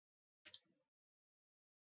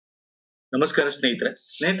ನಮಸ್ಕಾರ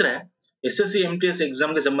ಸ್ನೇಹಿತರೆ SSC MTS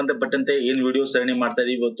exam ಗೆ ಸಂಬಂಧಪಟ್ಟಂತೆ ಏನ್ ವಿಡಿಯೋ ಸರಣಿ ಮಾಡ್ತಾ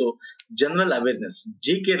ಇದೀವಿ ಇವತ್ತು general awareness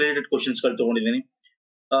GK related questions ಗಳು ತಗೊಂಡಿದ್ದೀನಿ.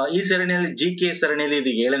 ಈ ಸರಣಿಯಲ್ಲಿ GK ಸರಣಿಯಲ್ಲಿ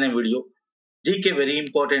ಇದು 7ನೇ ವಿಡಿಯೋ. GK ವೆರಿ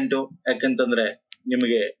ಇಂಪಾರ್ಟೆಂಟ್, ಯಾಕಂತಂದ್ರೆ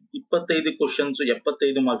ನಿಮಗೆ 25 ಕ್ವೆಶ್ಚನ್ಸ್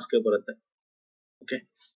 75 ಮಾರ್ಕ್ಸ್ ಗೆ ಬರುತ್ತೆ. Okay,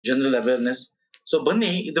 general awareness. ಸೊ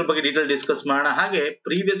ಬನ್ನಿ ಇದ್ರ ಬಗ್ಗೆ ಡೀಟೇಲ್ ಡಿಸ್ಕಸ್ ಮಾಡೋಣ. ಹಾಗೆ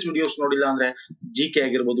ಪ್ರೀವಿಯಸ್ ವಿಡಿಯೋಸ್ ನೋಡಿಲ್ಲ ಅಂದ್ರೆ GK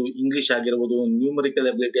ಆಗಿರ್ಬೋದು, ಇಂಗ್ಲಿಷ್ ಆಗಿರ್ಬೋದು, ನ್ಯೂಮರಿಕಲ್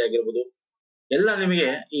ಅಬಿಲಿಟಿ ಆಗಿರ್ಬೋದು, ಎಲ್ಲ ನಿಮಗೆ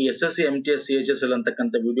ಈ SSC MTS CHSL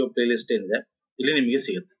ಅಂತಕ್ಕಂಥ ವಿಡಿಯೋ ಪ್ಲೇ ಲಿಸ್ಟ್ ಏನಿದೆ ಇಲ್ಲಿ ನಿಮಗೆ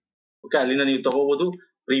ಸಿಗುತ್ತೆ. ಓಕೆ, ಅಲ್ಲಿಂದ ನೀವು ತಗೋಬಹುದು,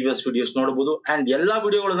 ಪ್ರೀವಿಯಸ್ ವಿಡಿಯೋಸ್ ನೋಡಬಹುದು. ಅಂಡ್ ಎಲ್ಲಾ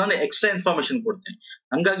ವಿಡಿಯೋಗಳು ನಾನು ಎಕ್ಸ್ಟ್ರಾ ಇನ್ಫಾರ್ಮೇಶನ್ ಕೊಡ್ತೀನಿ.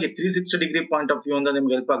 ಹಂಗಾಗಿ 360 ಡಿಗ್ರಿ ಪಾಯಿಂಟ್ ಆಫ್ ವ್ಯೂ ಇಂದ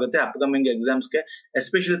ನಿಮ್ಗೆ ಹೆಲ್ಪ್ ಆಗುತ್ತೆ ಅಪ್ಕಮಿಂಗ್ ಎಕ್ಸಾಮ್ಸ್ ಗೆ.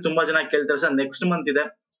 ಎಸ್ಪೆಷಲಿ ತುಂಬಾ ಜನ ಕೇಳ್ತಾರೆ ಸರ್, ನೆಕ್ಸ್ಟ್ ಮಂತ್ ಇದೆ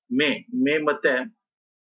ಮೇ ಮತ್ತೆ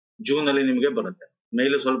ಜೂನ್ ಅಲ್ಲಿ ನಿಮಗೆ ಬರುತ್ತೆ.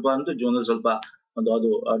 ಮೇಲೂ ಸ್ವಲ್ಪ ಅಂತೂ ಜೂನ್ ಅಲ್ಲಿ ಸ್ವಲ್ಪ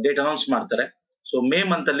ಅದು ಡೇಟ್ ಅನೌನ್ಸ್ ಮಾಡ್ತಾರೆ. ಸೊ ಮೇ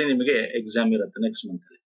ಮಂತ್ ಅಲ್ಲಿ ನಿಮಗೆ ಎಕ್ಸಾಮ್ ಇರುತ್ತೆ, ನೆಕ್ಸ್ಟ್ ಮಂತ್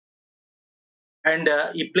ಅಲ್ಲಿ. ಅಂಡ್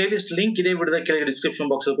ಈ ಪ್ಲೇ ಲಿಸ್ಟ್ ಲಿಂಕ್ ಇದೆ ವಿಡಿಯೋದ ಕೆಳಗೆ ಡಿಸ್ಕ್ರಿಪ್ಷನ್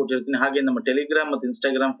ಬಾಕ್ಸ್ ಅಲ್ಲಿ ಕೊಟ್ಟಿರ್ತೀನಿ. ಹಾಗೆ ನಮ್ಮ ಟೆಲಿಗ್ರಾಮ್ ಮತ್ತು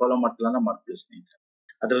ಇನ್ಸ್ಟಾಗ್ರಾಮ್ ಫಾಲೋ ಮಾಡ್ತಿಲ್ಲ ಮಾಡ್ಕೊಳ್ಳಿ ಸ್ನೇಹಿತರೆ.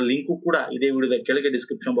 ಅದರ ಲಿಂಕು ಕೂಡ ಇದೇ ವಿಡಿಯೋದ ಕೆಳಗೆ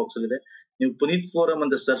ಡಿಸ್ಕ್ರಿಪ್ಷನ್ ಬಾಕ್ಸ್ ಅಲ್ಲಿ ಇದೆ. ನೀವು ಪುನೀತ್ ಫೋರಂ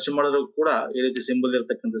ಅಂತ ಸರ್ಚ್ ಮಾಡಿದ್ರು ಕೂಡ ಈ ರೀತಿ ಸಿಂಬಲ್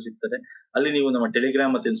ಇರತಕ್ಕಂಥ ಸಿಗ್ತದೆ. ಅಲ್ಲಿ ನೀವು ನಮ್ಮ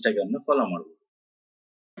ಟೆಲಿಗ್ರಾಮ್ ಮತ್ತು ಇನ್ಸ್ಟಾಗ್ರಾಮ್ ನ ಫಾಲೋ ಮಾಡಬಹುದು.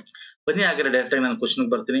 ಬನ್ನಿ ಹಾಗಾದ್ರೆ ಡೈರೆಕ್ಟ್ ಆಗಿ ನಾನು ಕ್ವಶನ್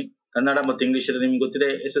ಬರ್ತೀನಿ. ಕನ್ನಡ ಮತ್ತು ಇಂಗ್ಲಿಷ್ ನಿಮ್ಗೆ ಗೊತ್ತಿದೆ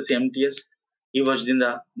SSC MTS ಈ ವರ್ಷದಿಂದ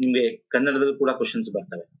ನಿಮ್ಗೆ ಕನ್ನಡದಲ್ಲಿ ಕೂಡ ಕ್ವಶನ್ಸ್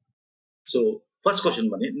ಬರ್ತವೆ. ಸೊ ಫಸ್ಟ್ ಕ್ವಶನ್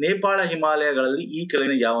ಬನ್ನಿ. ನೇಪಾಳ ಹಿಮಾಲಯಗಳಲ್ಲಿ ಈ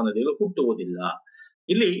ಕೆಳಗಿನ ಯಾವ ನದಿಗಳು ಹುಟ್ಟುವುದಿಲ್ಲ?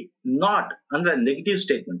 ಇಲ್ಲಿ ನಾಟ್ ಅಂದ್ರೆ ನೆಗೆಟಿವ್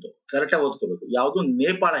ಸ್ಟೇಟ್ಮೆಂಟ್, ಕರೆಕ್ಟ್ ಆಗಿ ಓದ್ಕೋಬೇಕು. ಯಾವುದು?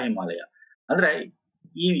 ನೇಪಾಳ ಹಿಮಾಲಯ ಅಂದ್ರೆ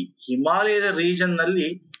ಈ ಹಿಮಾಲಯದ ರೀಜನ್ ನಲ್ಲಿ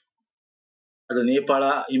ಅದು ನೇಪಾಳ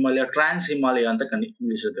ಹಿಮಾಲಯ, ಟ್ರಾನ್ಸ್ ಹಿಮಾಲಯ ಅಂತ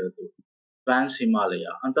ಇಂಗ್ಲಿಷ್ ಅಲ್ಲಿ ಕರಿತೀವಿ. ಟ್ರಾನ್ಸ್ ಹಿಮಾಲಯ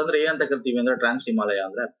ಅಂತಂದ್ರೆ ಏನಂತ ಕರಿತೀವಿ ಅಂದ್ರೆ, ಟ್ರಾನ್ಸ್ ಹಿಮಾಲಯ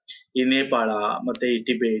ಅಂದ್ರೆ ಈ ನೇಪಾಳ ಮತ್ತೆ ಈ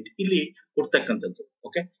ಟಿಬೇಟ್ ಇಲ್ಲಿ ಹುಟ್ಟತಕ್ಕಂಥದ್ದು.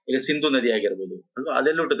 ಓಕೆ, ಈಗ ಸಿಂಧು ನದಿ ಆಗಿರ್ಬೋದು ಅಲ್ವಾ,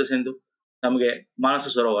 ಅದೆಲ್ಲ ಹುಟ್ಟುತ್ತೆ ಸಿಂಧು, ನಮಗೆ ಮಾನಸ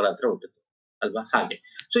ಸರೋವರ ಹತ್ರ ಹುಟ್ಟುತ್ತೆ ಅಲ್ವಾ. ಹಾಗೆ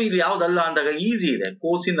ಸೊ ಇಲ್ಲಿ ಯಾವ್ದಲ್ಲ ಅಂದಾಗ ಈಸಿ ಇದೆ,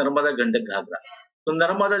 ಕೋಸಿ, ನರ್ಮದಾ, ಗಂಡಕ್, ಘಾಗ್ರಾ. ಸೊ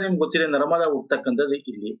ನರ್ಮದಾ ನಿಮ್ಗೆ ಗೊತ್ತಿದೆ, ನರ್ಮದಾ ಹುಟ್ಟತಕ್ಕಂಥದ್ದು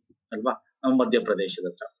ಇಲ್ಲಿ ಅಲ್ವಾ, ನಮ್ಮ ಮಧ್ಯಪ್ರದೇಶದ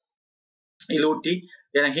ಹತ್ರ ಇಲ್ಲಿ ಹುಟ್ಟಿ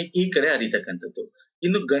ಈ ಕಡೆ ಹರಿತಕ್ಕಂಥದ್ದು.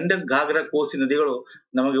 ಇನ್ನು ಗಂಡಕ್, ಘಾಗ್ರಾ, ಕೋಸಿ ನದಿಗಳು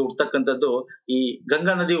ನಮಗೆ ಹುಟ್ಟತಕ್ಕಂಥದ್ದು ಈ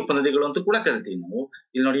ಗಂಗಾ ನದಿ ಉಪನದಿಗಳು ಅಂತ ಕೂಡ ಕರಿತೀವಿ ನಾವು.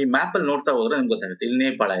 ಇಲ್ಲಿ ನೋಡಿ, ಈ ಮ್ಯಾಪ್ ಅಲ್ಲಿ ನೋಡ್ತಾ ಹೋದ್ರೆ ನಿಮ್ಗೆ ಗೊತ್ತಾಗುತ್ತೆ, ಇಲ್ಲಿ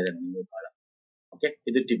ನೇಪಾಳ ಇದೆ ನೋಡಿ, ನೇಪಾಳ. ಓಕೆ,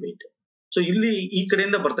 ಇದು ಟಿಬೇಟ್. ಸೊ ಇಲ್ಲಿ ಈ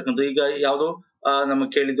ಕಡೆಯಿಂದ ಬರ್ತಕ್ಕಂಥದ್ದು ಈಗ ಯಾವ್ದು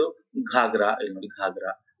ನಮಗೆ ಕೇಳಿದ್ದು ಘಾಗ್ರಾ. ಇಲ್ಲಿ ನೋಡಿ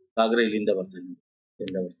ಘಾಗ್ರಾ ಇಲ್ಲಿಂದ ಬರ್ತಾ ಇದೆ,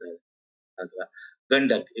 ಇಲ್ಲಿಂದ ಬರ್ತಾ ಇದೆ ಘಾಗ್ರಾ.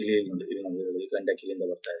 ಗಂಡಕ್ ಇಲ್ಲಿ ನೋಡಿ, ಇಲ್ಲಿ ನೋಡಿ ಗಂಡಕ್ ಇಲ್ಲಿಂದ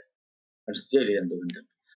ಬರ್ತಾ ಇದೆ, ಅನಿಸುತ್ತೆ ಇಲ್ಲಿ ಗಂಡಕ್.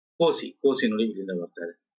 ಕೋಸಿ ನೋಡಿ ಇಲ್ಲಿಂದ ಬರ್ತಾ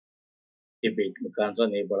ಇದೆ, ಟಿಬೇಟ್ ಮುಖಾಂತರ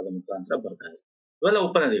ನೇಪಾಳದ ಮುಖಾಂತರ ಬರ್ತಾ ಇದೆ. ಇವೆಲ್ಲ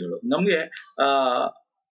ಉಪನದಿಗಳು. ನಮ್ಗೆ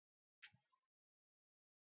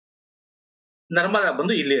ನರ್ಮದಾ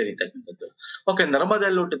ಬಂದು ಇಲ್ಲಿ ಹರಿತಕ್ಕಂಥದ್ದು. ಓಕೆ, ನರ್ಮದಾ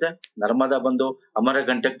ಎಲ್ಲಿ ಹುಟ್ಟಿದೆ? ನರ್ಮದಾ ಬಂದು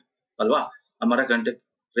ಅಮರಕಂಟಕ್ ಅಲ್ವಾ, ಅಮರಕಂಟಕ್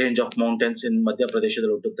ರೇಂಜ್ ಆಫ್ ಮೌಂಟೇನ್ಸ್ ಇನ್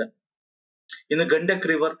ಮಧ್ಯಪ್ರದೇಶದಲ್ಲಿ ಹುಟ್ಟುತ್ತೆ. ಇನ್ನು ಗಂಡಕ್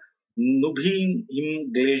ರಿವರ್ ನುಬೀನ್ ಹಿಮ್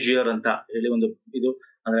ಗ್ಲೇಷಿಯರ್ ಅಂತ ಹೇಳಿ ಒಂದು ಇದು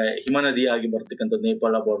ಅಂದ್ರೆ ಹಿಮನದಿಯಾಗಿ ಬರ್ತಕ್ಕಂಥದ್ದು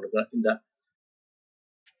ನೇಪಾಳ ಬಾರ್ಡರ್ ಇಂದ.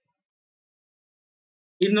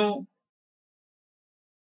 ಇನ್ನು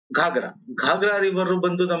ಘಾಗ್ರಾ ರಿವರ್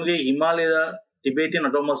ಬಂದು ನಮಗೆ ಹಿಮಾಲಯದ ಟಿಬೇಟಿಯನ್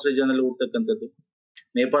ಅಟೋಮಸ್ ರೀಜನ್ ಅಲ್ಲಿ ಹುಟ್ಟತಕ್ಕಂಥದ್ದು,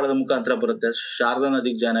 ನೇಪಾಳದ ಮುಖಾಂತರ ಬರುತ್ತೆ, ಶಾರದಾ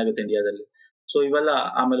ನದಿಗೆ ಜಾಯ್ನ್ ಆಗುತ್ತೆ ಇಂಡಿಯಾದಲ್ಲಿ. ಸೊ ಇವೆಲ್ಲ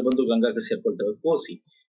ಆಮೇಲೆ ಬಂದು ಗಂಗಾಕ್ಕೆ ಸೇರ್ಕೊಳ್ತವೆ.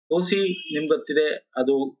 ಕೋಸಿ ನಿಮ್ಗೆ ಗೊತ್ತಿದೆ,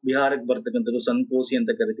 ಅದು ಬಿಹಾರಕ್ಕೆ ಬರ್ತಕ್ಕಂಥದ್ದು, ಸನ್ ಕೋಸಿ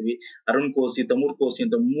ಅಂತ ಕರಿತೀವಿ, ಅರುಣ್ ಕೋಸಿ, ತಮೂರ್ ಕೋಸಿ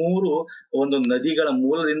ಅಂತ 3 ಒಂದು ನದಿಗಳ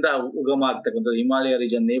ಮೂಲದಿಂದ ಉಗಮ ಆಗ್ತಕ್ಕಂಥದ್ದು ಹಿಮಾಲಯ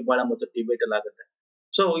ರೀಜನ್, ನೇಪಾಳ ಮತ್ತು ಟಿಬೇಟ್ ಅಲ್ಲಿ ಆಗುತ್ತೆ.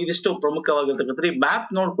 ಸೊ ಇದಿಷ್ಟು ಪ್ರಮುಖವಾಗಿರ್ತಕ್ಕಂಥ. ಈ ಮ್ಯಾಪ್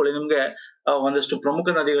ನೋಡ್ಕೊಳ್ಳಿ, ನಿಮ್ಗೆ ಒಂದಷ್ಟು ಪ್ರಮುಖ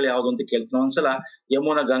ನದಿಗಳು ಯಾವ್ದು ಅಂತ ಕೇಳ್ತೀನಿ. ಒಂದ್ಸಲ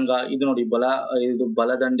ಯಮುನಾ, ಗಂಗಾ, ಇದು ನೋಡಿ ಇದು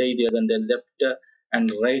ಬಲದಂಡೆ, ಇದು ಎಡದಂಡೆ, left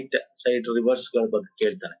and write side reverse ಗಳ ಬಗ್ಗೆ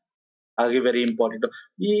ಕೇಳ್ತಾನೆ. ಹಾಗೆ ವೆರಿ ಇಂಪಾರ್ಟೆಂಟ್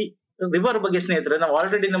ಈ ರಿವರ್ ಬಗ್ಗೆ ಸ್ನೇಹಿತರೆ, ನಾವು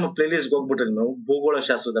ಆಲ್ರೆಡಿ ನಮ್ಮ ಪ್ಲೇ ಲಿಸ್ಟ್ ಹೋಗ್ಬಿಟ್ರೆ, ನಾವು ಭೂಗೋಳ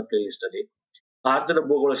ಶಾಸ್ತ್ರದ ಪ್ಲೇ ಲಿಸ್ಟ್ ಅಲ್ಲಿ ಭಾರತದ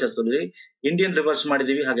ಭೂಗೋಳ ಶಾಸ್ತ್ರದಲ್ಲಿ ಇಂಡಿಯನ್ ರಿವರ್ಸ್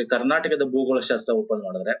ಮಾಡಿದೀವಿ. ಹಾಗೆ ಕರ್ನಾಟಕದ ಭೂಗೋಳ ಶಾಸ್ತ್ರ ಓಪನ್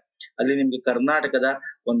ಮಾಡಿದ್ರೆ ಅಲ್ಲಿ ನಿಮ್ಗೆ ಕರ್ನಾಟಕದ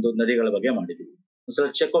ಒಂದು ನದಿಗಳ ಬಗ್ಗೆ ಮಾಡಿದೀವಿ, ಒಂದ್ಸಲ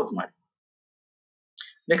ಚೆಕ್ಔಟ್ ಮಾಡಿ.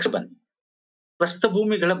 ನೆಕ್ಸ್ಟ್ ಬನ್ನಿ.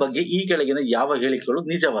 ಪ್ರಸ್ಥಭೂಮಿಗಳ ಬಗ್ಗೆ ಈ ಕೆಳಗಿನ ಯಾವ ಹೇಳಿಕೆಗಳು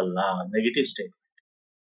ನಿಜವಲ್ಲ? ನೆಗೆಟಿವ್ ಸ್ಟೇಟ್ಮೆಂಟ್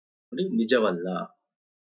ನೋಡಿ, ನಿಜವಲ್ಲ.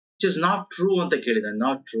 ಇಟ್ ಇಸ್ ನಾಟ್ ಟ್ರೂ ಅಂತ ಕೇಳಿದೆ,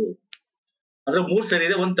 ನಾಟ್ ಟ್ರೂ. ಅದ್ರ 3 ಸರಿ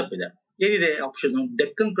ಇದೆ, 1 ತಪ್ಪಿದೆ. ಏನಿದೆ ಆಪ್ಷನ್?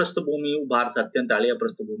 ಡೆಕ್ಕನ್ ಪ್ರಸ್ಥಭೂಮಿಯು ಭಾರತ ಅತ್ಯಂತ ಹಳೆಯ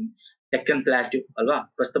ಪ್ರಸ್ಥಭೂಮಿ. ಡೆಕ್ಕನ್ ಪ್ಲಾಟ್ಯೂ ಅಲ್ವಾ,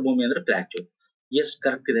 ಪ್ರಸ್ಥಭೂಮಿ ಅಂದ್ರೆ ಪ್ಲಾಟ್ಯೂ. ಎಸ್,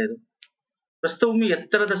 ಕರೆಕ್ಟ್ ಇದೆ ಇದು. ಪ್ರಸ್ಥಭೂಮಿ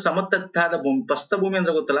ಎತ್ತರದ ಸಮತಟ್ಟಾದ ಭೂಮಿ. ಪ್ರಸ್ಥಭೂಮಿ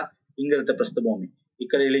ಅಂದ್ರೆ ಗೊತ್ತಲ್ಲ, ಹಿಂಗಿರುತ್ತೆ ಪ್ರಸ್ಥಭೂಮಿ, ಈ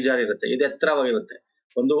ಕಡೆ ಇಳಿಜಾರು ಇರುತ್ತೆ, ಇದು ಎತ್ತರವಾಗಿರುತ್ತೆ.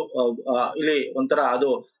 ಒಂದು ಇಲ್ಲಿ ಒಂಥರ ಅದು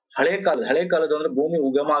ಹಳೆ ಕಾಲದ ಅಂದ್ರೆ ಭೂಮಿ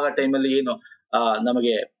ಉಗಮ ಆಗೋ ಟೈಮಲ್ಲಿ ಏನು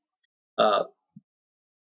ನಮಗೆ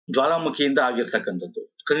ಜ್ವಾಲಾಮುಖಿಯಿಂದ ಆಗಿರ್ತಕ್ಕಂಥದ್ದು,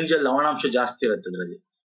 ಖನಿಜ ಲವಣಾಂಶ ಜಾಸ್ತಿ ಇರುತ್ತೆ ಅದರಲ್ಲಿ.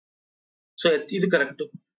 ಸೊ ಇದು ಕರೆಕ್ಟ್.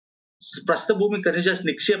 ಪ್ರಸ್ಥಭೂಮಿ ಖನಿಜ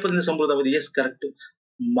ನಿಕ್ಷೇಪದಿಂದ ಸಮೃದ್ಧವಾಗಿದೆ. S, correct.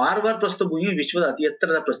 ಮಾರ್ವಾರ್ ಪ್ರಸ್ಥಭೂಮಿ ವಿಶ್ವದ ಅತಿ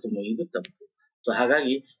ಎತ್ತರದ ಪ್ರಸ್ಥಭೂಮಿ, ಇದು ತಪ್ಪು. ಸೊ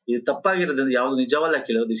ಹಾಗಾಗಿ ಇದು ತಪ್ಪಾಗಿರೋದ್ರಿಂದ ಯಾವ್ದು ನಿಜವಲ್ಲ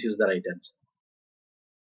ಕೇಳೋದು, this is the right answer.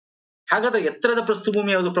 ಹಾಗಾದ್ರೆ ಎತ್ತರದ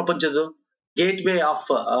ಪ್ರಸ್ಥಭೂಮಿ ಯಾವುದು ಪ್ರಪಂಚದ್ದು? ಗೇಟ್ ವೇ ಆಫ್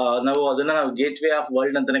ನಾವು ಗೇಟ್ ವೇ ಆಫ್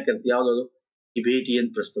ವರ್ಲ್ಡ್ ಅಂತಾನೆ ಕರಿತೀವಿ. ಯಾವ್ದು? ಟಿಬೇಟಿಯನ್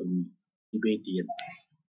ಪ್ರಸ್ಥಭೂಮಿ. Tibetan.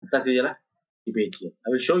 ಅರ್ಥ ಆಗ್ತಿದೆಯಲ್ಲ? Tibetan.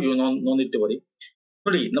 I will show you, no need to worry.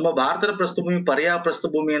 ನೋಡಿ, ನಮ್ಮ ಭಾರತದ ಪ್ರಸ್ಥಭೂಮಿ ಪರ್ಯಾಯ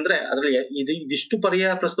ಪ್ರಸ್ಥಭೂಮಿ ಅಂದ್ರೆ ಅದ್ರಲ್ಲಿ ಇದಿಷ್ಟು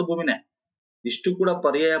ಪರ್ಯಾಯ ಪ್ರಸ್ಥಭೂಮಿನೇ, ಇಷ್ಟು ಕೂಡ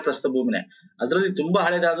ಪರ್ಯಾಯ ಪ್ರಸ್ಥಭೂಮಿನೇ. ಅದರಲ್ಲಿ ತುಂಬಾ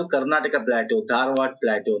ಹಳೆದಾದ್ರು ಕರ್ನಾಟಕ ಪ್ಲಾಟೋ, ಧಾರವಾಡ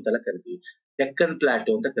ಪ್ಲಾಟೋ ಅಂತೆಲ್ಲ ಕರಿತೀವಿ, ಡೆಕ್ಕನ್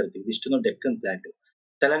ಪ್ಲಾಟೋ ಅಂತ ಕರಿತೀವಿ. ಇದಿಷ್ಟು ಡೆಕ್ಕನ್ ಪ್ಲಾಟೋ,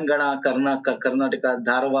 ತೆಲಂಗಾಣ, ಕರ್ನಾಟಕ,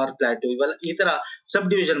 ಧಾರವಾಡ ಪ್ಲಾಟೋ, ಇವೆಲ್ಲ ಈ ತರ ಸಬ್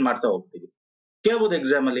ಡಿವಿಷನ್ ಮಾಡ್ತಾ ಹೋಗ್ತೀವಿ. ಕೇಳ್ಬೋದು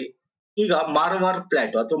ಎಕ್ಸಾಮ್ ಅಲ್ಲಿ. ಈಗ ಮಾರವಾರ್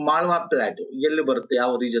ಪ್ಲಾಟೋ ಅಥವಾ ಮಾಳ್ವಾ ಪ್ಲಾಟೋ ಎಲ್ಲಿ ಬರುತ್ತೆ,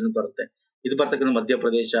 ಯಾವ ರೀಜನ್ ಬರುತ್ತೆ? ಇದು ಬರ್ತಕ್ಕಂಥ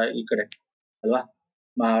ಮಧ್ಯಪ್ರದೇಶ ಈ ಕಡೆ ಅಲ್ವಾ,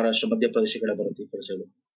 ಮಹಾರಾಷ್ಟ್ರ ಮಧ್ಯಪ್ರದೇಶ ಕಡೆ ಬರುತ್ತೆ, ಈ ಕಡೆ ಸೈಡ್.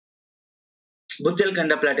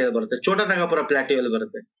 ಬುಂದೇಲ್ಖಂಡ ಪ್ಲಾಟೋ ಎಲ್ಲಿ ಬರುತ್ತೆ, ಚೋಟನಾಗಪುರ ಪ್ಲಾಟೋ ಎಲ್ಲಿ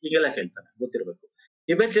ಬರುತ್ತೆ, ಹೀಗೆಲ್ಲ ಕೇಳ್ತಾನೆ, ಗೊತ್ತಿರಬೇಕು.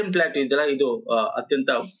 ಟಿಬೆಟಿಯನ್ ಪ್ಲಾಟೋ ಇದೆಯಲ್ಲ, ಇದು ಅತ್ಯಂತ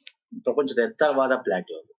ಪ್ರಪಂಚದ ಎತ್ತರವಾದ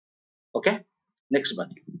ಪ್ಲಾಟೋ ಅದು. ಓಕೆ, ನೆಕ್ಸ್ಟ್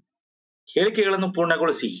ಬನ್ನಿ. ಹೇಳಿಕೆಗಳನ್ನು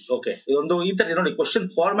ಪೂರ್ಣಗೊಳಿಸಿ. ಓಕೆ, ಇದೊಂದು ಈ ತರ ನೋಡಿ ಕ್ವಶನ್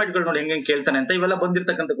ಫಾರ್ಮ್ಯಾಟ್ ಗಳು ನೋಡಿ ಹೆಂಗೆ ಕೇಳ್ತಾನೆ ಅಂತ. ಇವೆಲ್ಲ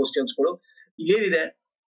ಬಂದಿರತಕ್ಕಂಥ ಕ್ವಶನ್ಸ್ ಗಳು. ಇಲ್ಲೇನಿದೆ,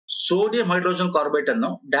 ಸೋಡಿಯಂ ಹೈಡ್ರೋಜನ್ ಕಾರ್ಬೈಟ್ ಅನ್ನು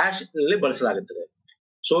ಡ್ಯಾಶ್ ಅಲ್ಲಿ ಬಳಸಲಾಗುತ್ತದೆ.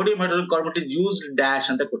 Sodium hydrogen carbonate is used dash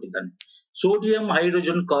ಅಂತ ಕೊಟ್ಟಿದ್ದಾನೆ. ಸೋಡಿಯಂ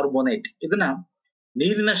ಹೈಡ್ರೋಜನ್ ಕಾರ್ಬೋನೇಟ್ ಇದನ್ನ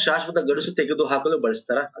ನೀರಿನ ಶಾಶ್ವತ ಗಡುಸು ತೆಗೆದು ಹಾಕಲು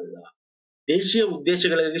ಬಳಸ್ತಾರ? ಅಲ್ಲ. ದೇಶೀಯ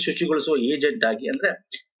ಉದ್ದೇಶಗಳಲ್ಲಿ ಶುಚಿಗೊಳಿಸುವ ಏಜೆಂಟ್ ಆಗಿ, ಅಂದ್ರೆ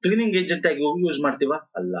ಕ್ಲೀನಿಂಗ್ ಏಜೆಂಟ್ ಆಗಿ ಯೂಸ್ ಮಾಡ್ತೀವ?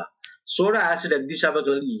 ಅಲ್ಲ. ಸೋಡಾ ಆಸಿಡ್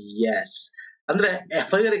ಅಗ್ನಿಶಾಮಕಗಳಲ್ಲಿ ಎಸ್, ಅಂದ್ರೆ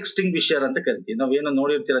ಫೈರ್ ಎಕ್ಸ್ಟಿಂಗ್ವಿಷರ್ ಅಂತ ಕರಿತೀವಿ. ನಾವೇನೋ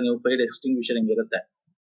ನೋಡಿರ್ತೀರ ನೀವು, ಫೈರ್ ಎಕ್ಸ್ಟಿಂಗ್ವಿಷರ್ ಹೆಂಗಿರುತ್ತೆ,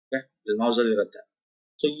 ನಾಸಲ್ ಇರುತ್ತೆ.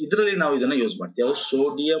 ಸೊ ಇದರಲ್ಲಿ ನಾವು ಇದನ್ನ ಯೂಸ್ ಮಾಡ್ತೀವಿ.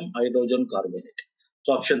 Sodium hydrogen carbonate. So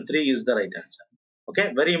option 3 is the right answer. Okay,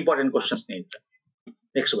 very important question ಸ್ನೇಹಿತರೆ.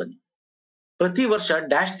 ನೆಕ್ಸ್ಟ್ ಬನ್ನಿ. ಪ್ರತಿ ವರ್ಷ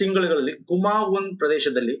ಡ್ಯಾಶ್ ತಿಂಗಳುಗಳಲ್ಲಿ ಕುಮಾವನ್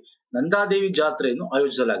ಪ್ರದೇಶದಲ್ಲಿ ನಂದಾದೇವಿ ಜಾತ್ರೆಯನ್ನು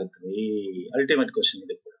ಆಯೋಜಿಸಲಾಗುತ್ತದೆ. ಅಲ್ಟಿಮೇಟ್ ಕ್ವಶನ್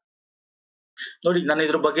ಇದೆ ಕೂಡ. ನೋಡಿ, ನಾನು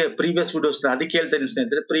ಇದ್ರ ಬಗ್ಗೆ ಪ್ರೀವಿಯಸ್ ವಿಡಿಯೋಸ್ ಅದಕ್ಕೆ ಹೇಳ್ತೇನೆ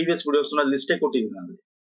ಸ್ನೇಹಿತರೆ, ಪ್ರೀವಿಯಸ್ ವಿಡಿಯೋಸ್ ಲಿಸ್ಟೇ ಕೊಟ್ಟಿದ್ದೀನಿ ನಾನು.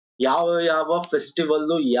 ಯಾವ ಯಾವ ಫೆಸ್ಟಿವಲ್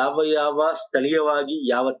ಯಾವ ಸ್ಥಳೀಯವಾಗಿ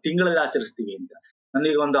ಯಾವ ತಿಂಗಳಲ್ಲಿ ಆಚರಿಸ್ತೀವಿ ಅಂತ.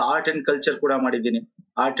 ನನಗೆ ಒಂದು ಆರ್ಟ್ ಅಂಡ್ ಕಲ್ಚರ್ ಕೂಡ ಮಾಡಿದ್ದೀನಿ,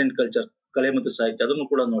 ಆರ್ಟ್ ಅಂಡ್ ಕಲ್ಚರ್, ಕಲೆ ಮತ್ತು ಸಾಹಿತ್ಯ, ಅದನ್ನು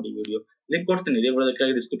ಕೂಡ ನೋಡಿ ವಿಡಿಯೋ ಲಿಂಕ್ ಕೊಡ್ತೀನಿ,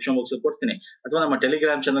 ಡಿಸ್ಕ್ರಿಪ್ಷನ್ ಬಾಕ್ಸ್ ಕೊಡ್ತೀನಿ, ಅಥವಾ ನಮ್ಮ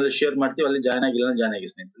ಟೆಲಿಗ್ರಾಮ್ ಚಾನಲ್ ಶೇರ್ ಮಾಡ್ತೀವಿ, ಅಲ್ಲಿ ಜಾಯ್ನ್ ಆಗಿಲ್ಲ ಜಾಯ್ನ್ ಆಗಿ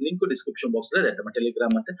ಸ್ನೇಹಿತರೆ. ಲಿಂಕ್ ಡಿಸ್ಕ್ರಿಪ್ಷನ್ ಬಾಕ್ಸ್ ಇದೆ, ನಮ್ಮ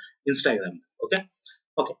ಟೆಲಿಗ್ರಾಮ್ ಮತ್ತೆ ಇನ್ಸ್ಟಾಗ್ರಾಮ್. Okay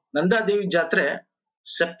okay. ನಂದಾದೇವಿ ಜಾತ್ರೆ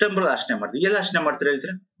ಸೆಪ್ಟೆಂಬರ್ ಆಚರಣೆ ಮಾಡ್ತೀವಿ. ಎಲ್ಲಿ ಆಚರಣೆ ಮಾಡ್ತೀರಾ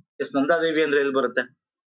ಹೇಳ್ತೀರಾ? ಎಸ್, ನಂದಾದೇವಿ ಅಂದ್ರೆ ಎಲ್ಲಿ ಬರುತ್ತೆ?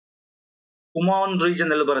 ಕುಮಾವನ್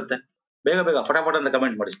ರೀಜನ್ ಎಲ್ಲಿ ಬರುತ್ತೆ? ಬೇಗ ಬೇಗ ಫಟಾಫಟ ಅಂತ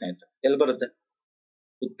ಕಮೆಂಟ್ ಮಾಡಿ ಸ್ನೇಹಿತರೆ, ಎಲ್ಲಿ ಬರುತ್ತೆ?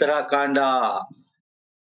 Uttarakhand.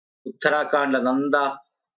 Uttarakhand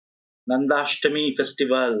ನಂದಾಷ್ಟಮಿ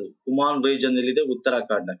festival Kumon region ಎಲ್ಲಿದೆ?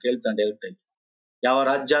 ಉತ್ತರಾಖಂಡ. ಕೇಳ್ತಾನೆ ಡೈರೆಕ್ಟ್ ಆಗಿ. ಯಾವ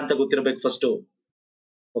ರಾಜ್ಯ ಅಂತ ಗೊತ್ತಿರಬೇಕು first.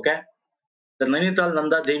 Okay, the Nainital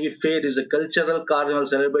Nanda Devi fair is a cultural carnival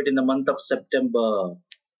celebrate in the month of September.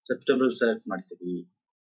 September select ಮಾಡ್ತೀವಿ.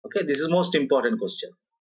 Okay, this is most important question.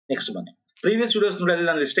 Next ಬನ್ನಿ. ಪ್ರೀವಿಯಸ್ ವಿಡಿಯೋಸ್ ನೋಡಿ,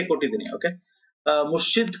 ನಾನು ಲಿಸ್ಟೇ ಕೊಟ್ಟಿದ್ದೀನಿ. ಓಕೆ,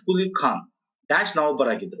 ಮುರ್ಷಿದ್ ಕುಲಿ ಖಾನ್ ಡ್ಯಾಶ್ ನವಾಬರ್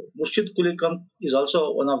ಆಗಿದ್ರು. Murshid Quli Khan is also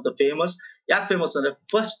one of the famous. ಯಾಕೆ famous ಅಂದ್ರೆ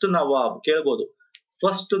first ನವಾಬ್, ಕೇಳ್ಬೋದು,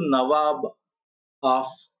 first Nawab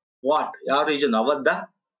of what? ಯಾವ ರೀಜನ್? ಅವಧ,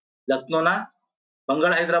 ಲಕ್ನೋನ,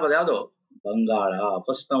 ಬಂಗಾಳ, ಹೈದರಾಬಾದ್, ಯಾವ್ದು? ಬಂಗಾಳ.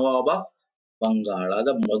 ಫಸ್ಟ್ ನವಾಬ್ ಆಫ್ ಬಂಗಾಳದ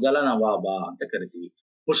ಮೊದಲ ನವಾಬ ಅಂತ ಕರಿತೀವಿ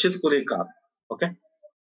ಮುರ್ಷಿದ್ ಕುಲಿ ಖಾನ್. ಓಕೆ,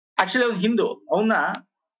 ಆಕ್ಚುಲಿ ಅವ್ನು ಹಿಂದೂ, ಅವನ್ನ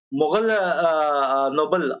ಮೊಘಲ್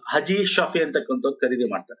ನೊಬಲ್ ಹಜಿ ಶಾಫಿ ಅಂತಕ್ಕಂಥ ಖರೀದಿ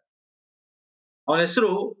ಮಾಡ್ತಾರೆ. ಅವನ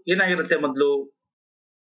ಹೆಸರು ಏನಾಗಿರುತ್ತೆ ಮೊದಲು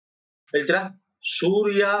ಹೇಳ್ತೀರಾ?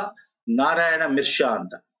 ಸೂರ್ಯ ನಾರಾಯಣ ಮಿಶ್ರಾ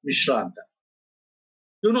ಅಂತ.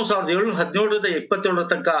 ಇವನು 1717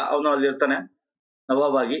 ತನಕ ಅವನು ಅಲ್ಲಿ ಇರ್ತಾನೆ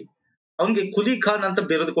ನವಾಬ್ ಆಗಿ. ಅವನಿಗೆ ಕುಲಿ ಖಾನ್ ಅಂತ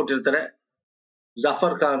ಬಿರುದು ಕೊಟ್ಟಿರ್ತಾರೆ,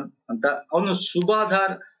 ಜಾಫರ್ ಖಾನ್ ಅಂತ. ಅವನು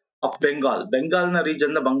ಸುಬಾದಾರ್ ಆಫ್ ಬೆಂಗಾಲ್ನ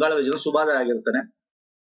ರೀಜನ್, ಬಂಗಾಳ ರೀಜನ್ ಸುಬಾದಾರ್ ಆಗಿರ್ತಾನೆ.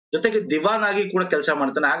 ಜೊತೆಗೆ ದಿವಾನ್ ಆಗಿ ಕೂಡ ಕೆಲಸ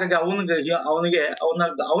ಮಾಡ್ತಾನೆ. ಹಾಗಾಗಿ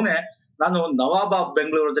ಅವನೇ ನಾನು ನವಾಬ್ ಆಫ್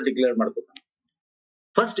ಬೆಂಗಳೂರು ಅಂತ declare ಮಾಡ್ಕೊತಾನೆ.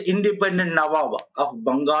 First independent Nawab of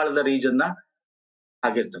ಬಂಗಾಳದ ರೀಜನ್ ನ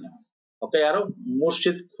ಆಗಿರ್ತಾನೆ. ಓಕೆ, ಯಾರು?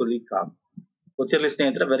 ಮುರ್ಷಿದ್ ಕುಲಿ ಖಾನ್. ಗೊತ್ತಿರಲಿ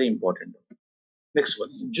ಸ್ನೇಹಿತರೆ, very important. Next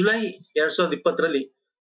one, July 2020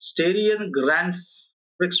 ಸ್ಟೇರಿಯನ್ grand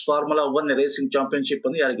Prix formula 1 racing championship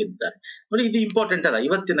ಅನ್ನು ಯಾರು ಗೆದ್ದಿದ್ದಾರೆ? ನೋಡಿ, ಇದು ಇಂಪಾರ್ಟೆಂಟ್ ಅಲ್ಲ,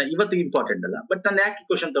 ಇವತ್ತಿಗೆ ಇಂಪಾರ್ಟೆಂಟ್ ಅಲ್ಲ, ಬಟ್ ನಾನು ಯಾಕೆ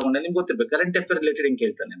ಕ್ವಶನ್ ತಗೊಂಡೆ ನಿಮ್ಗೆ ಗೊತ್ತಿರ್ಬೇಕು. ಕರೆಂಟ್ ಅಫೇರ್ ರಿಲೇಟೆಡ್ ಹೆಂಗ್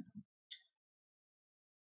ಕೇಳ್ತಾನೆ ಅಂತ.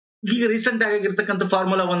 ಈಗ ರೀಸೆಂಟ್ ಆಗಿರ್ತಕ್ಕಂಥ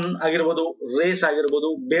ಫಾರ್ಮುಲಾ 1 ಆಗಿರ್ಬೋದು, ರೇಸ್ ಆಗಿರ್ಬೋದು,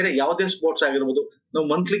 ಬೇರೆ ಯಾವುದೇ ಸ್ಪೋರ್ಟ್ಸ್ ಆಗಿರ್ಬೋದು, ನಾವು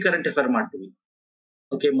ಮಂತ್ಲಿ ಕರೆಂಟ್ ಅಫೇರ್ ಮಾಡ್ತೀವಿ.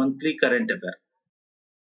 ಓಕೆ, ಮಂತ್ಲಿ ಕರೆಂಟ್ ಅಫೇರ್,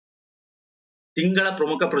 ತಿಂಗಳ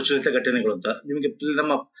ಪ್ರಮುಖ ಪ್ರಚಲಿತ ಘಟನೆಗಳು ಅಂತ. ನಿಮಗೆ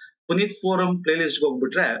ನಮ್ಮ ಪುನೀತ್ ಫೋರಂ ಪ್ಲೇ ಲಿಸ್ಟ್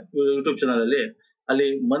ಹೋಗ್ಬಿಟ್ರೆ ಯೂಟ್ಯೂಬ್ ಚಾನಲ್ ಅಲ್ಲಿ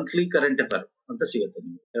ಮಂತ್ಲಿ ಕರೆಂಟ್ ಅಫೇರ್ ಅಂತ ಸಿಗುತ್ತೆ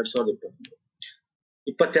ನಿಮ್ಗೆ.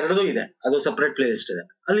 2022 ಇದೆ, ಅದು ಸಪರೇಟ್ ಪ್ಲೇ ಲಿಸ್ಟ್ ಇದೆ,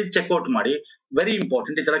 ಅಲ್ಲಿ ಚೆಕ್ಔಟ್ ಮಾಡಿ. ವೆರಿ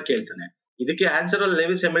ಇಂಪಾರ್ಟೆಂಟ್, ಈ ತರ ಕೇಳ್ತಾನೆ. ಇದಕ್ಕೆ ಆನ್ಸರ್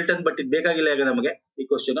ಲೆವಿಸ್ ಹ್ಯಾಮಿಲ್ಟನ್, ಬಟ್ ಇದು ಬೇಕಾಗಿಲ್ಲ ಈಗ ನಮಗೆ ಈ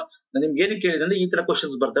ಕ್ವಶನ್. ನಾನು ನಿಮ್ಗೆ ಏನಕ್ಕೆ ಕೇಳಿದೆ ಅಂದ್ರೆ, ಈ ತರ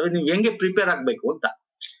ಕ್ವಶನ್ಸ್ ಬರ್ತವೆ, ನೀವು ಹೆಂಗೆ ಪ್ರಿಪೇರ್ ಆಗ್ಬೇಕು ಅಂತ.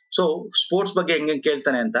 ಸೊ ಸ್ಪೋರ್ಟ್ಸ್ ಬಗ್ಗೆ ಹೆಂಗೆ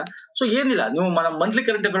ಕೇಳ್ತಾನೆ ಅಂತ. ಸೊ ಏನಿಲ್ಲ, ನೀವು ಮಂತ್ಲಿ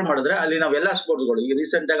ಕರೆಂಟ್ ಅಫೇರ್ ಮಾಡಿದ್ರೆ ಅಲ್ಲಿ ನಾವೆಲ್ಲ ಸ್ಪೋರ್ಟ್ಸ್ ಗಳು, ಈಗ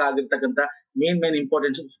ರೀಸೆಂಟ್ ಆಗಿ ಆಗಿರ್ತಕ್ಕಂಥ ಮೇನ್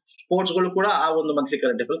ಇಂಪಾರ್ಟೆಂಟ್ ಸ್ಪೋರ್ಟ್ಸ್ ಗಳು ಕೂಡ ಆ ಒಂದು ಮಂತ್ಲಿ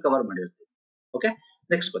ಕರೆಂಟ್ ಅಫೇರ್ ಕವರ್ ಮಾಡಿರ್ತೀವಿ. ಓಕೆ,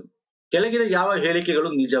 ನೆಕ್ಸ್ಟ್ ಬನ್ನಿ. ಕೆಳಗಿನ ಯಾವ ಹೇಳಿಕೆಗಳು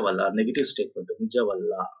ನಿಜವಲ್ಲ? ನೆಗೆಟಿವ್ ಸ್ಟೇಟ್ಮೆಂಟ್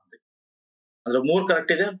ನಿಜವಲ್ಲ. ಅಂದ್ರೆ 3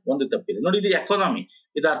 ಕರೆಕ್ಟ್ ಇದೆ, 1 ತಪ್ಪಿದೆ. ನೋಡಿ ಇದು ಎಕಾನಮಿ,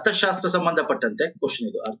 ಇದು ಅರ್ಥಶಾಸ್ತ್ರ ಸಂಬಂಧಪಟ್ಟಂತೆ ಕ್ವಶನ್,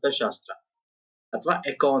 ಇದು ಅರ್ಥಶಾಸ್ತ್ರ ಅಥವಾ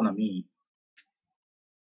ಎಕಾನಮಿ.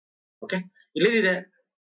 ಓಕೆ, ಇಲ್ಲೇನಿದೆ,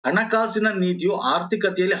 ಹಣಕಾಸಿನ ನೀತಿಯು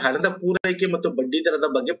ಆರ್ಥಿಕತೆಯಲ್ಲಿ ಹಣದ ಪೂರೈಕೆ ಮತ್ತು ಬಡ್ಡಿ ದರದ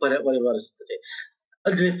ಬಗ್ಗೆ ವ್ಯವಹರಿಸುತ್ತದೆ.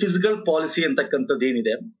 ಅಂದ್ರೆ ಫಿಸಿಕಲ್ ಪಾಲಿಸಿ ಅಂತಕ್ಕಂಥದ್ದು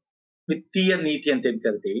ಏನಿದೆ, ವಿತ್ತೀಯ ನೀತಿ ಅಂತ ಏನ್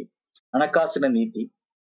ಕರಿತೀವಿ, ಹಣಕಾಸಿನ ನೀತಿ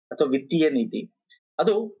ಅಥವಾ ವಿತ್ತೀಯ ನೀತಿ,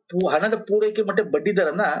 ಅದು ಹಣದ ಪೂರೈಕೆ ಮತ್ತೆ ಬಡ್ಡಿ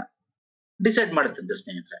ದರನ ಡಿಸೈಡ್ ಮಾಡುತ್ತದೆ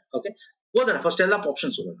ಸ್ನೇಹಿತರೆ. ಓಕೆ, ಓದೋಣ ಫಸ್ಟ್ ಎಲ್ಲ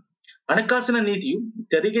ಆಪ್ಷನ್ಸ್ ಓದೋಣ. ಹಣಕಾಸಿನ ನೀತಿಯು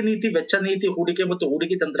ತೆರಿಗೆ ನೀತಿ, ವೆಚ್ಚ ನೀತಿ, ಹೂಡಿಕೆ ಮತ್ತು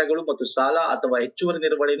ಹೂಡಿಕೆ ತಂತ್ರಗಳು ಮತ್ತು ಸಾಲ ಅಥವಾ ಹೆಚ್ಚುವರಿ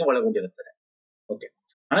ನಿರ್ವಹಣೆಯನ್ನು ಒಳಗೊಂಡಿರುತ್ತದೆ. ಓಕೆ,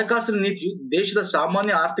 ಹಣಕಾಸಿನ ನೀತಿಯು ದೇಶದ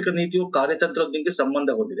ಸಾಮಾನ್ಯ ಆರ್ಥಿಕ ನೀತಿಯು ಕಾರ್ಯತಂತ್ರದೊಂದಿಗೆ ಸಂಬಂಧ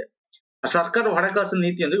ಹೊಂದಿದೆ. ಸರ್ಕಾರವು ಹಣಕಾಸಿನ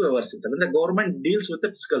ನೀತಿಯನ್ನು ವ್ಯವಹರಿಸುತ್ತದೆ. ಅಂದ್ರೆ government deals with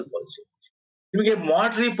physical policy. ನಿಮಗೆ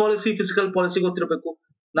ಮಾನಿಟರಿ ಪಾಲಿಸಿ, ಫಿಸಿಕಲ್ ಪಾಲಿಸಿ ಗೊತ್ತಿರಬೇಕು.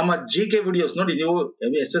 ನಮ್ಮ ಕೆ ವಿಡಿಯೋಸ್ ನೋಡಿ, ನೀವು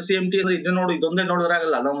SSC MT ಅಂದ್ರೆ ಇದು ನೋಡಿ, ಇದೊಂದೇ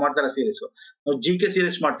ನೋಡಿದ್ರಾಗಲ್ಲ, ನಾವು ಮಾಡ್ತಾರೆ ಸೀರೀಸ್. ನಾವು ಕೆ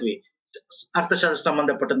ಸೀರೀಸ್ ಮಾಡ್ತೀವಿ, ಅರ್ಥಶಾಸ್ತ್ರ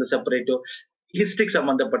ಸಂಬಂಧಪಟ್ಟಂತೆ ಸೆಪರೇಟ್, ಹಿಸ್ಟ್ರಿಗೆ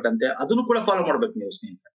ಸಂಬಂಧಪಟ್ಟಂತೆ, ಅದನ್ನು ಕೂಡ ಫಾಲೋ ಮಾಡ್ಬೇಕು ನೀವು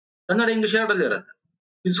ಸ್ನೇಹಿತರೆ. ಕನ್ನಡ ಇಂಗ್ಲಿಷ್ ಎರಡಲ್ಲಿ ಇರುತ್ತೆ.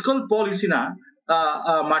 ಫಿಸಿಕಲ್ ಪಾಲಿಸಿನ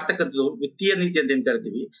ಮಾಡ್ತಕ್ಕಂಥದ್ದು ವಿತ್ತೀಯ ನೀತಿ ಅಂತ ಏನ್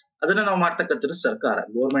ಕರಿತೀವಿ, ಅದನ್ನ ನಾವು ಮಾಡ್ತಕ್ಕಂಥದ್ದು ಸರ್ಕಾರ,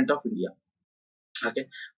 ಗವರ್ಮೆಂಟ್ ಆಫ್ ಇಂಡಿಯಾ. ಹಾಗೆ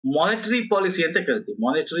ಮಾನಿಟರಿ ಪಾಲಿಸಿ ಅಂತ ಕರಿತೀವಿ,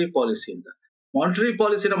 ಮಾನಿಟರಿ ಪಾಲಿಸಿ ಅಂತ. ಮಾನಿಟರಿ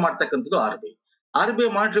ಪಾಲಿಸಿನ ಮಾಡ್ತಕ್ಕಂಥದ್ದು RBI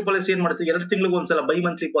ಮಾನಿಟರಿ ಪಾಲಿಸಿ ಏನ್ ಮಾಡ್ತೀವಿ, 2 ತಿಂಗಳಿಗೆ ಒಂದ್ಸಲ ಬೈ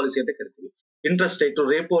ಮಂತ್ಲಿ ಪಾಲಿಸಿ ಅಂತ ಕರಿತೀವಿ. Interest rate,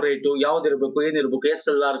 repo rate ಯಾವ್ದಿರ್ಬೇಕು, ಏನಿರ್ಬೇಕು,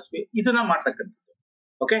 SLR ಇದನ್ನ ಮಾಡ್ತಕ್ಕಂಥದ್ದು.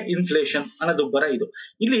 ಓಕೆ, ಇನ್ಫ್ಲೇಷನ್ ಹಣದುಬ್ಬರ ಇದು.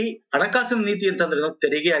 ಇಲ್ಲಿ ಹಣಕಾಸಿನ ನೀತಿ ಅಂತಂದ್ರೆ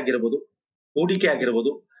ತೆರಿಗೆ ಆಗಿರ್ಬೋದು, ಹೂಡಿಕೆ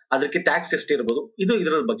ಆಗಿರ್ಬೋದು, ಅದಕ್ಕೆ ಟ್ಯಾಕ್ಸ್ ಎಷ್ಟಿರ್ಬೋದು, ಇದು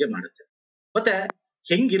ಇದರ ಬಗ್ಗೆ ಮಾಡುತ್ತೆ. ಮತ್ತೆ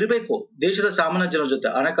ಹೆಂಗಿರ್ಬೇಕು ದೇಶದ ಸಾಮಾನ್ಯ ಜನರ ಜೊತೆ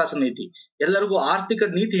ಹಣಕಾಸು ನೀತಿ, ಎಲ್ಲರಿಗೂ ಆರ್ಥಿಕ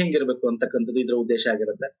ನೀತಿ ಹೆಂಗಿರ್ಬೇಕು ಅಂತಕ್ಕಂಥದ್ದು ಇದರ ಉದ್ದೇಶ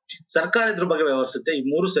ಆಗಿರುತ್ತೆ. ಸರ್ಕಾರ ಇದ್ರ ಬಗ್ಗೆ ವ್ಯವಹರಿಸುತ್ತೆ. ಈ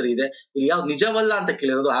 3 ಸರಿ ಇದೆ. ಇಲ್ಲಿ ಯಾವ್ದು ನಿಜವಲ್ಲ ಅಂತ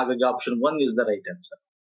ಕೇಳಿರೋದು, ಹಾಗಾಗಿ option 1 is the right answer.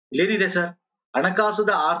 ಇಲ್ಲೇನಿದೆ sir,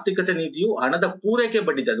 ಹಣಕಾಸದ ಆರ್ಥಿಕತೆ ನೀತಿಯು ಹಣದ ಪೂರೈಕೆ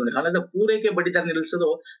ಬಡ್ಡಿದರ, ನೋಡಿ ಹಣದ ಪೂರೈಕೆ ಬಡ್ಡಿದರ ನಿಲ್ಲಿಸೋದು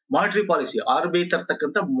monetary policy, RBI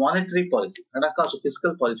ತರ್ತಕ್ಕಂಥ monetary policy, ಹಣಕಾಸು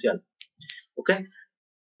ಫಿಸಿಕಲ್ ಪಾಲಿಸಿ ಅಲ್ಲ. ಓಕೆ,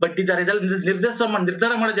 ಬಡ್ಡಿದರ ಇದೆಲ್ಲ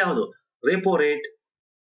ನಿರ್ಧಾರ ಮಾಡೋದು ಯಾವುದು, repo rate,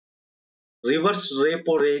 reverse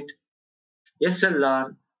repo rate, SLR,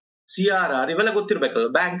 CRR ಇವೆಲ್ಲ ಗೊತ್ತಿರ್ಬೇಕಲ್ಲ,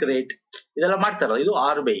 ಬ್ಯಾಂಕ್ ರೇಟ್, ಇದೆಲ್ಲ ಮಾಡ್ತಾರಲ್ಲ, ಇದು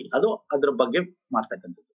RBI, ಅದು ಅದ್ರ ಬಗ್ಗೆ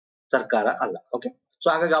ಮಾಡ್ತಕ್ಕಂಥದ್ದು, ಸರ್ಕಾರ ಅಲ್ಲ. ಓಕೆ, ಸೊ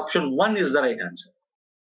ಹಾಗಾಗಿ option 1 is the right answer.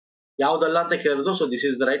 ಯಾವ್ದಲ್ಲ ಅಂತ ಕೇಳಿದ್ರು, so this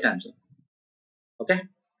is the right answer. Okay,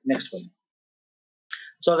 next ಬನ್ನಿ.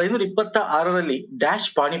 1526ರಲ್ಲಿ ಡ್ಯಾಶ್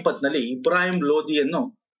ಪಾಣಿಪತ್ ನಲ್ಲಿ ಇಬ್ರಾಹಿಂ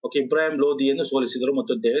ಲೋಧಿಯನ್ನು ಸೋಲಿಸಿದರು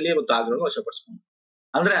ಮತ್ತು ದೆಹಲಿ ಮತ್ತು ಆಗ್ರಾವನ್ನು ವಶಪಡಿಸಿಕೊಂಡರು.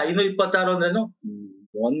 ಅಂದ್ರೆ 526 ಅಂದ್ರೇನು,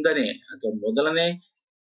 ಒಂದನೇ ಅಥವಾ ಮೊದಲನೇ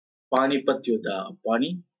ಪಾಣಿಪತ್ ಯುದ್ಧ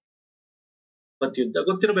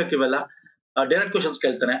ಗೊತ್ತಿರ್ಬೇಕು. ಇವೆಲ್ಲ ಡೈರೆಕ್ಟ್ ಕ್ವಶನ್ಸ್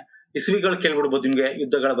ಕೇಳ್ತಾನೆ. ಇಸ್ವಿಗಳು ಕೇಳ್ಬಿಡ್ಬೋದು ನಿಮ್ಗೆ,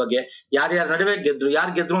 ಯುದ್ಧಗಳ ಬಗ್ಗೆ, ಯಾರ್ಯಾರ ನಡುವೆ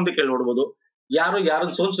ಯಾರು ಗೆದ್ರು ಅಂತ ಕೇಳ್ಬಿಡ್ಬೋದು,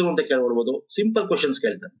 ಯಾರನ್ನ ಸೋಲ್ಸಿರು ಅಂತ ಕೇಳ್ಬಿಡ್ಬೋದು. ಸಿಂಪಲ್ ಕ್ವಶನ್ಸ್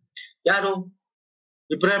ಕೇಳ್ತಾನೆ. ಯಾರು,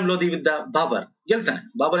 ಇಬ್ರಾಹಿಂ ಲೋಧಿ ವಿರುದ್ಧ ಬಾಬರ್ ಗೆಲ್ತಾನೆ.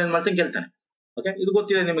 ಬಾಬರ್ ಏನ್ ಮಾಡ್ತಾನೆ, ಗೆಲ್ತಾನೆ. ಓಕೆ, ಇದು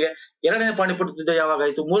ಗೊತ್ತಿದೆ ನಿಮಗೆ. 2ನೇ ಪಾಣಿಪಟ್ ಯುದ್ಧ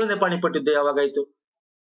ಯಾವಾಗಾಯ್ತು, 3ನೇ ಪಾಣಿಪಟ್ ಯುದ್ಧ ಯಾವಾಗಾಯ್ತು,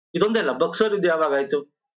 ಇದೊಂದೇ ಅಲ್ಲ, ಬಕ್ಸರ್ ಯುದ್ಧ ಯಾವಾಗಾಯ್ತು,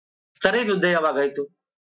 ತರೇನ್ ಯುದ್ಧ ಯಾವಾಗಾಯ್ತು.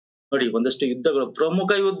 ನೋಡಿ, ಒಂದಷ್ಟು ಯುದ್ಧಗಳು,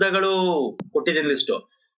 ಪ್ರಮುಖ ಯುದ್ಧಗಳು ಕೊಟ್ಟಿದ್ದೇನೆ list.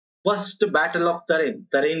 First battle of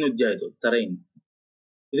Tarain ಯುದ್ಧ, ಇದು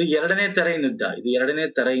 2ನೇ ತರೈನ್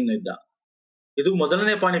ಯುದ್ಧ, ಇದು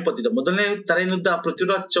ಮೊದಲನೇ ಪಾಣಿಪತ್ ಯುದ್ಧ. ಮೊದಲನೇ ತರೈನ್ ಯುದ್ಧ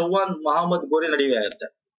ಪೃಥ್ವಿರಾಜ್ ಚೌಹಾಣ್ ಮಹಮ್ಮದ್ ಗೋರಿ ನಡುವೆ ಆಗುತ್ತೆ.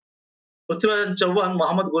 ಪೃಥ್ವಿರಾಜ್ ಚೌಹಾಣ್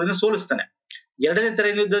ಮಹಮ್ಮದ್ ಗೋರಿನ ಸೋಲಿಸ್ತಾನೆ. 2ನೇ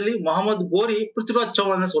ತರೈನ್ ಯುದ್ಧದಲ್ಲಿ ಮಹಮ್ಮದ್ ಗೋರಿ ಪೃಥ್ವಿರಾಜ್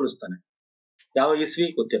ಚೌಹಾಣ್ ಸೋಲಿಸ್ತಾನೆ. ಯಾವ ಇಸ್ವಿ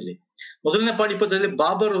ಗೊತ್ತಿರಲಿ. ಮೊದಲನೇ ಪಾಣಿಪತ್ಯದಲ್ಲಿ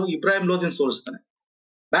ಬಾಬರ್ ಇಬ್ರಾಹಿಂ ಲೋಧಿನ ಸೋಲಿಸ್ತಾನೆ.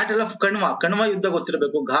 ಬ್ಯಾಟಲ್ ಆಫ್ ಕಣ್ವ ಯುದ್ಧ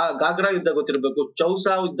ಗೊತ್ತಿರಬೇಕು, ಗಾಗ್ರಾ ಯುದ್ಧ ಗೊತ್ತಿರಬೇಕು,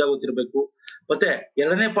 ಚೌಸಾ ಯುದ್ಧ ಗೊತ್ತಿರಬೇಕು. ಮತ್ತೆ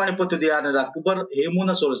 2ನೇ ಪಾಣಿಪತ್ ಯುದ್ಧ ಯಾರು, ಅಕ್ಬರ್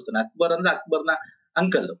ಹೇಮುನ ಸೋಲಿಸ್ತಾನೆ. ಅಕ್ಬರ್ ಅಂದ್ರೆ ಅಕ್ಬರ್ನ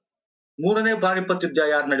ಅಂಕಲ್. 3ನೇ ಪಾಣಿಪತ್ ಯುದ್ಧ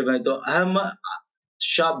ಯಾರ ನಡುವೆ ಆಯ್ತು, ಅಹಮದ್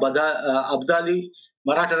ಶಾ ಅಬ್ದಾಲಿ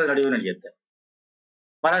ಮರಾಠರ ನಡುವೆ ನಡೆಯುತ್ತೆ.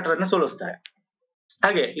 ಮರಾಠರನ್ನ ಸೋಲಿಸ್ತಾರೆ.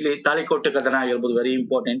 ಹಾಗೆ ಇಲ್ಲಿ ತಾಳಿಕೋಟೆ ಕದನ ಆಗಿರ್ಬೋದು, ವೆರಿ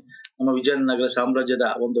ಇಂಪಾರ್ಟೆಂಟ್. ನಮ್ಮ ವಿಜಯನಗರ ಸಾಮ್ರಾಜ್ಯದ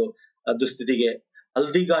ಒಂದು ದುಸ್ಥಿತಿಗೆ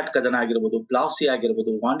ಹಲ್ದಿಘಾಟ್ ಕದನ ಆಗಿರ್ಬೋದು, ಪ್ಲಾಸಿ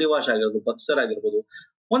ಆಗಿರ್ಬೋದು, ವಾಂಡಿವಾಶ್ ಆಗಿರ್ಬೋದು, ಬಕ್ಸರ್ ಆಗಿರ್ಬೋದು,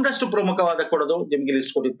 ಒಂದಷ್ಟು ಪ್ರಮುಖವಾದ ಕೊಡೋದು ನಿಮ್ಗೆ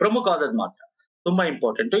ಲಿಸ್ಟ್ ಕೊಟ್ಟು, ಪ್ರಮುಖವಾದದ್ದು ಮಾತ್ರ ತುಂಬಾ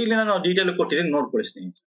ಇಂಪಾರ್ಟೆಂಟ್. ಇಲ್ಲಿ ನಾನು ಡೀಟೇಲ್ ಕೊಟ್ಟಿದ್ದೀನಿ, ನೋಡ್ಕೊಳ್ಳಿ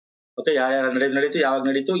ಸ್ನೇಹಿತರೆ. ಓಕೆ, ಯಾರ್ಯಾರ ನಡೀತು, ಯಾವಾಗ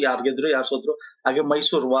ನಡೀತು, ಯಾರು ಗೆದ್ರು, ಯಾರು ಸೋತ್ರು. ಹಾಗೆ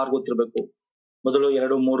ಮೈಸೂರು ವಾರ್ ಗೊತ್ತಿರ್ಬೇಕು, ಮೊದಲು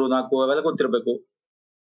 2, 3, 4 ಅವೆಲ್ಲ ಗೊತ್ತಿರ್ಬೇಕು.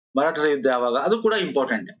 ಮರಾಠರ ಯುದ್ಧ ಯಾವಾಗ, ಅದು ಕೂಡ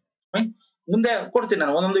ಇಂಪಾರ್ಟೆಂಟ್. ಮುಂದೆ ಕೊಡ್ತೀನಿ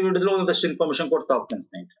ನಾನು, ಒಂದೊಂದು ವಿಡಿಯೋದಲ್ಲಿ ಒಂದಷ್ಟು ಇನ್ಫಾರ್ಮೇಶನ್ ಕೊಡ್ತಾ ಹೋಗ್ತೇನೆ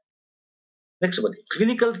ಸ್ನೇಹಿತರೆ. ನೆಕ್ಸ್ಟ್ ಬನ್ನಿ.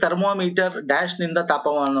 ಕ್ಲಿನಿಕಲ್ ಥರ್ಮೋಮೀಟರ್ ಡ್ಯಾಶ್ ನಿಂದ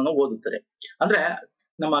ತಾಪಮಾನವನ್ನು ಓದುತ್ತದೆ. ಅಂದ್ರೆ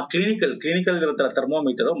ನಮ್ಮ ಕ್ಲಿನಿಕಲ್ ಇರುತ್ತಲ್ಲ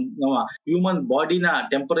ಥರ್ಮೋಮೀಟರ್, ನಮ್ಮ ಹ್ಯೂಮನ್ ಬಾಡಿನ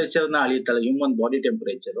ಟೆಂಪರೇಚರ್ ನ ಅಳಿಯುತ್ತಲ್ಲ, ಹ್ಯೂಮನ್ ಬಾಡಿ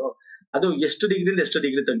ಟೆಂಪರೇಚರ್, ಅದು ಎಷ್ಟು ಡಿಗ್ರಿಯಿಂದ ಎಷ್ಟು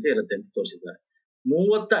ಡಿಗ್ರಿ ತನಕ ಇರುತ್ತೆ ಅಂತ ತೋರಿಸಿದ್ದಾರೆ.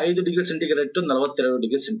 35 degree centigrade to 42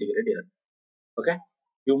 degree centigrade ಇರುತ್ತೆ. ಓಕೆ,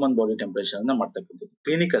 ಹ್ಯೂಮನ್ ಬಾಡಿ ಟೆಂಪರೇಚರ್ ಅನ್ನ ಮಾಡ್ತಕ್ಕಂಥದ್ದು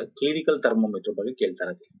ಕ್ಲಿನಿಕಲ್ ಥರ್ಮೋಮೀಟರ್ ಬಗ್ಗೆ ಕೇಳ್ತಾ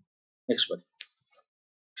ಇರೋದು. ನೆಕ್ಸ್ಟ್ ಬನ್ನಿ.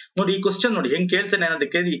 ನೋಡಿ ಈ ಕ್ವಶನ್ ನೋಡಿ ಹೆಂಗ್ ಕೇಳ್ತಾನೆ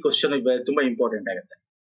ಅನ್ನೋದಕ್ಕೆ ಈ ಕ್ವಶನ್ ತುಂಬಾ ಇಂಪಾರ್ಟೆಂಟ್ ಆಗುತ್ತೆ.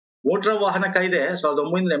 ಮೋಟಾರ್ ವಾಹನ ಕಾಯ್ದೆ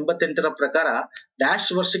 1988ರ ಪ್ರಕಾರ ಡ್ಯಾಶ್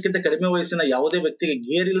ವರ್ಷಕ್ಕಿಂತ ಕಡಿಮೆ ವಯಸ್ಸಿನ ಯಾವುದೇ ವ್ಯಕ್ತಿಗೆ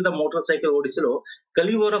ಗೇರ್ ಇಲ್ಲದ ಮೋಟಾರ್ ಸೈಕಲ್ ಓಡಿಸಲು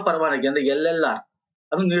ಕಲಿಯುವವರ ಪರವಾನಗಿ ಅಂದ್ರೆ LLR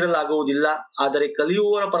ಅನ್ನು ನೀಡಲಾಗುವುದಿಲ್ಲ. ಆದರೆ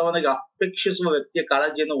ಕಲಿಯುವವರ ಪರವಾನಗಿ ಅಪೇಕ್ಷಿಸುವ ವ್ಯಕ್ತಿಯ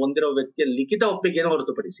ಕಾಳಜಿಯನ್ನು ಹೊಂದಿರುವ ವ್ಯಕ್ತಿಯ ಲಿಖಿತ ಒಪ್ಪಿಗೆಯನ್ನು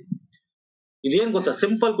ಹೊರತುಪಡಿಸಿ. ಇದೇನ್ ಗೊತ್ತಾ,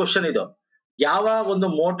 ಸಿಂಪಲ್ ಕ್ವಶನ್ ಇದು. ಯಾವ ಒಂದು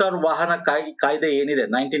ಮೋಟಾರ್ ವಾಹನ ಕಾಯ್ದೆ ಏನಿದೆ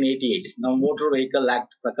 1988 ನಾವು ಮೋಟಾರ್ ವೆಹಿಕಲ್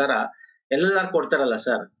ಆಕ್ಟ್ ಪ್ರಕಾರ LLR ಕೊಡ್ತಾರಲ್ಲ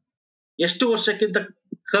ಸರ್, ಎಷ್ಟು ವರ್ಷಕ್ಕಿಂತ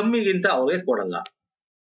ಕಮ್ಮಿಗಿಂತ ಅವ್ರಿಗೆ ಕೊಡಲ್ಲ.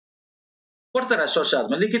 ಕೊಡ್ತಾರೆ ಅಷ್ಟು ವರ್ಷ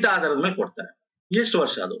ಆದ್ಮೇಲೆ ಲಿಖಿತ ಆಧಾರದ ಮೇಲೆ ಕೊಡ್ತಾರೆ. ಎಷ್ಟು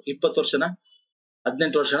ವರ್ಷ ಅದು? 20 ವರ್ಷನ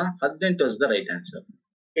 18 ವರ್ಷನ? 18 is the right answer.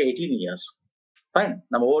 18 years. Fine,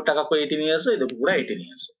 ನಮ್ಮ ವೋಟ್ ಹಾಕಕ್ಕೂ 18 ಇಯರ್ಸ್, ಇದು ಕೂಡ 18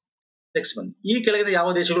 ಇಯರ್ಸ್. ನೆಕ್ಸ್ಟ್ ಬನ್ನಿ, ಈ ಕೆಳಗಿನ ಯಾವ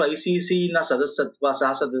ದೇಶಗಳು ICC ನ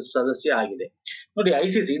ಸಹ ಸದಸ್ಯ ಆಗಿದೆ? ನೋಡಿ,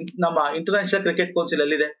 ICC ನಮ್ಮ ಇಂಟರ್ನ್ಯಾಷನಲ್ ಕ್ರಿಕೆಟ್ ಕೌನ್ಸಿಲ್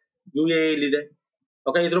ಎಲ್ಲಿದೆ? UAE ಇಲ್ಲಿದೆ.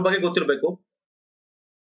 ಓಕೆ, ಇದ್ರ ಬಗ್ಗೆ ಗೊತ್ತಿರಬೇಕು.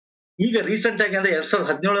 ಈಗ ರೀಸೆಂಟ್ ಆಗಿ ಅಂದ್ರೆ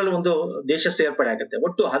 2017 ಒಂದು ದೇಶ ಸೇರ್ಪಡೆ ಆಗುತ್ತೆ.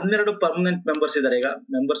 ಒಟ್ಟು 12 ಪರ್ಮನೆಂಟ್ ಮೆಂಬರ್ಸ್ ಇದಾರೆ. ಈಗ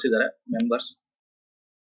ಮೆಂಬರ್ಸ್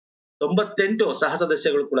 98 ಸಹ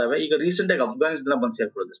ಸದಸ್ಯಗಳು ಕೂಡ ಇವೆ. ಈಗ ರೀಸೆಂಟ್ ಆಗಿ ಅಫ್ಘಾನಿಸ್ತಾನ ಬಂದು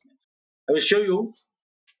ಸೇರ್ಕೊಳ್ಳೋದು. I will show you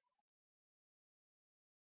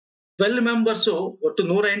 12 members, ಒಟ್ಟು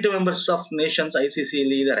 108 ಮೆಂಬರ್ಸ್ ಆಫ್ ನೇಷನ್ಸ್ ICC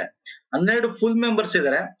ಇಲ್ಲಿ ಇದ್ದಾರೆ. 12 ಫುಲ್ ಮೆಂಬರ್ಸ್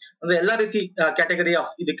ಇದ್ದಾರೆ, ಅಂದ್ರೆ ಎಲ್ಲಾ ರೀತಿ ಕ್ಯಾಟಗರಿ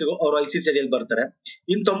ಆಫ್ ಇದಕ್ಕೆ ಅವರು ICC ಅಡಿಯಲ್ಲಿ ಬರ್ತಾರೆ.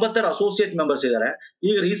 96 ಅಸೋಸಿಯೇಟ್ ಮೆಂಬರ್ಸ್ ಇದ್ದಾರೆ.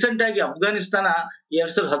 ಈಗ ರೀಸೆಂಟ್ ಆಗಿ ಅಫ್ಘಾನಿಸ್ತಾನ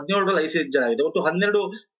 2017ರಲ್ಲಿ ICC ಜನ ಆಗಿದೆ. ಒಟ್ಟು 12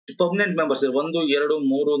 ಪರ್ಮನೆಂಟ್ ಮೆಂಬರ್ಸ್ ಇದೆ. 1 2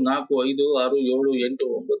 3 4 5 6 7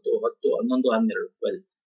 8 9 10 11 12 12.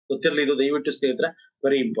 ಗೊತ್ತಿರಲಿ ಇದು, ದಯವಿಟ್ಟು ಸ್ನೇಹಿತರೆ,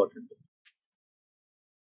 ವೆರಿ ಇಂಪಾರ್ಟೆಂಟ್.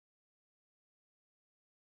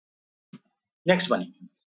 ನೆಕ್ಸ್ಟ್ ಬನ್ನಿ,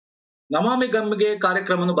 ನಮಾಮಿ ಗಂಗೆ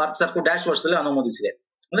ಕಾರ್ಯಕ್ರಮವನ್ನು ಭಾರತ ಸರ್ಕಾರ ಡ್ಯಾಶ್ ವರ್ಷದಲ್ಲಿ ಅನುಮೋದಿಸಿದೆ.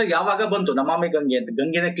 ಅಂದ್ರೆ ಯಾವಾಗ ಬಂತು ನಮಾಮಿ ಗಂಗೆ ಅಂತ?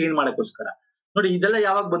 ಗಂಗೆನ ಕ್ಲೀನ್ ಮಾಡಕ್ಕೋಸ್ಕರ. ನೋಡಿ, ಇದೆಲ್ಲ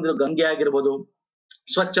ಯಾವಾಗ ಬಂದಿರೋ? ಗಂಗೆ ಆಗಿರ್ಬೋದು,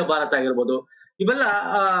 ಸ್ವಚ್ಛ ಭಾರತ ಆಗಿರ್ಬೋದು, ಇವೆಲ್ಲ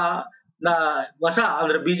ಹೊಸ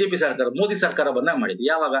ಅಂದ್ರೆ ಬಿಜೆಪಿ ಸರ್ಕಾರ, ಮೋದಿ ಸರ್ಕಾರ ಬಂದಾಗ ಮಾಡಿದ್ವಿ.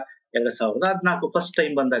 ಯಾವಾಗ? 2014 ಫಸ್ಟ್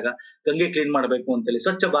ಟೈಮ್ ಬಂದಾಗ ಗಂಗೆ ಕ್ಲೀನ್ ಮಾಡಬೇಕು ಅಂತೇಳಿ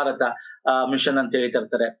ಸ್ವಚ್ಛ ಭಾರತ ಮಿಷನ್ ಅಂತ ಹೇಳಿ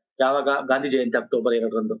ತರ್ತಾರೆ. ಯಾವಾಗ? ಗಾಂಧಿ ಜಯಂತಿ ಅಕ್ಟೋಬರ್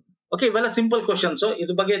 2ರಂದು. ಓಕೆ, ಇವೆಲ್ಲ ಸಿಂಪಲ್ ಕ್ವಶನ್ಸ್,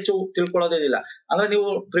 ಇದ್ರ ಬಗ್ಗೆ ಹೆಚ್ಚು ತಿಳ್ಕೊಳ್ಳೋದೇನಿಲ್ಲ. ಅಂದ್ರೆ ನೀವು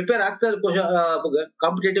ಪ್ರಿಪೇರ್ ಆಗ್ತಾ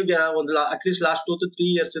ಕಾಂಪಿಟೇಟಿವ್ ಒಂದು ಅಟ್ಲೀಸ್ಟ್ ಲಾಸ್ಟ್ 2 to 3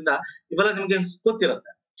 years ಇಂದ ಇವೆಲ್ಲ ನಿಮ್ಗೆ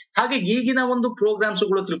ಗೊತ್ತಿರುತ್ತೆ. ಹಾಗೆ ಈಗಿನ ಒಂದು ಪ್ರೋಗ್ರಾಮ್ಸ್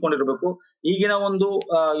ಗಳು ತಿಳ್ಕೊಂಡಿರ್ಬೇಕು. ಈಗಿನ ಒಂದು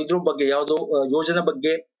ಇದ್ರ ಬಗ್ಗೆ, ಯಾವ್ದು ಯೋಜನೆ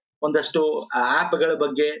ಬಗ್ಗೆ, ಒಂದಷ್ಟು ಆಪ್ ಗಳ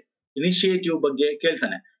ಬಗ್ಗೆ, ಇನಿಷಿಯೇಟಿವ್ ಬಗ್ಗೆ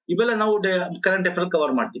ಕೇಳ್ತಾನೆ. ಇವೆಲ್ಲ ನಾವು ಕರೆಂಟ್ ಅಫೇರ್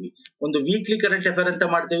ಕವರ್ ಮಾಡ್ತೀವಿ. ಒಂದು ವೀಕ್ಲಿ ಕರೆಂಟ್ ಅಫೇರ್ ಅಂತ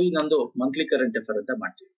ಮಾಡ್ತೀವಿ, ಇನ್ನೊಂದು ಮಂತ್ಲಿ ಕರೆಂಟ್ ಅಫೇರ್ ಅಂತ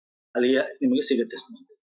ಮಾಡ್ತೀವಿ. ಅಲ್ಲಿ ನಿಮಗೆ ಸಿಗುತ್ತೆ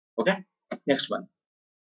ಸ್ನೇಹಿತರೆ. ಓಕೆ, ನೆಕ್ಸ್ಟ್ ಬನ್ನಿ,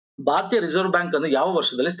 ಭಾರತೀಯ ರಿಸರ್ವ್ ಬ್ಯಾಂಕ್ ಅನ್ನು ಯಾವ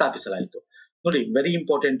ವರ್ಷದಲ್ಲಿ ಸ್ಥಾಪಿಸಲಾಯಿತು? ನೋಡಿ, ವೆರಿ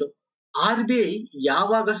ಇಂಪಾರ್ಟೆಂಟ್. RBI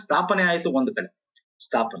ಯಾವಾಗ ಸ್ಥಾಪನೆ ಆಯಿತು? ಒಂದು ಕಡೆ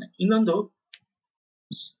ಸ್ಥಾಪನೆ,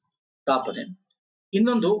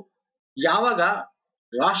 ಇನ್ನೊಂದು ಯಾವಾಗ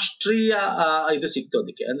ರಾಷ್ಟ್ರೀಯ ಇದು ಸಿಕ್ತು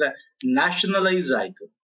ಅದಕ್ಕೆ, ಅಂದ್ರೆ ನ್ಯಾಷನಲೈಸ್ ಆಯ್ತು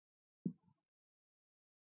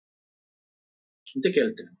ಅಂತ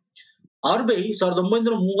ಕೇಳ್ತೇನೆ. RBI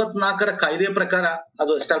 1934ರ ಕಾಯ್ದೆ ಪ್ರಕಾರ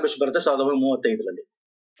ಅದು ಎಸ್ಟಾಬ್ಲಿಷ್ ಬರುತ್ತೆ 1935ರಲ್ಲಿ.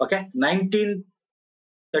 Okay,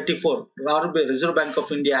 1934 RBI reserve bank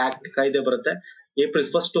of India act ಕಾಯ್ದೆ ಬರುತ್ತೆ. April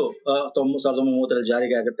 1, 1930ರಲ್ಲಿ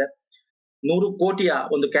ಜಾರಿಗೆ ಆಗುತ್ತೆ. 100 ಕೋಟಿಯ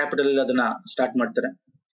ಒಂದು ಕ್ಯಾಪಿಟಲ್ ಅದನ್ನ ಸ್ಟಾರ್ಟ್ ಮಾಡ್ತಾರೆ.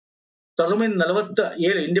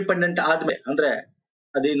 1947 ಇಂಡಿಪೆಂಡೆಂಟ್ ಆದ್ಮೇಲೆ, ಅಂದ್ರೆ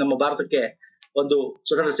ಅದೇ ನಮ್ಮ ಭಾರತಕ್ಕೆ ಒಂದು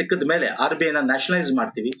ಸ್ವತಂತ್ರ ಸಿಕ್ಕಿದ ಮೇಲೆ RBI ನ ನ್ಯಾಷನಲೈಸ್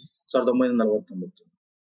ಮಾಡ್ತೀವಿ 1949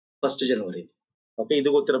 1 ಜನವರಿ. ಓಕೆ, ಇದು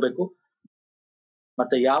ಗೊತ್ತಿರಬೇಕು.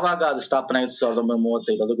 ಮತ್ತೆ ಯಾವಾಗ ಅದು ಸ್ಥಾಪನೆ ಆಯಿತು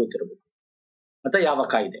 1935 ಅದು ಗೊತ್ತಿರಬೇಕು. ಮತ್ತೆ ಯಾವ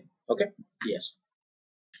ಕಾಯ್ದೆ. Okay, S.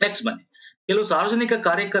 ನೆಕ್ಸ್ಟ್ ಬನ್ನಿ, ಕೆಲವು ಸಾರ್ವಜನಿಕ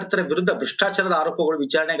ಕಾರ್ಯಕರ್ತರ ವಿರುದ್ಧ ಭ್ರಷ್ಟಾಚಾರದ ಆರೋಪಗಳು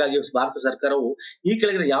ವಿಚಾರಣೆಗಾಗಿ ಭಾರತ ಸರ್ಕಾರವು ಈ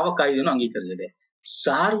ಕೆಳಗಿನ ಯಾವ ಕಾಯ್ದೆಯನ್ನು ಅಂಗೀಕರಿಸಿದೆ?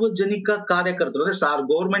 ಸಾರ್ವಜನಿಕ ಕಾರ್ಯಕರ್ತರು ಅಂದ್ರೆ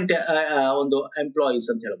ಗೌರ್ಮೆಂಟ್ ಒಂದು ಎಂಪ್ಲಾಯೀಸ್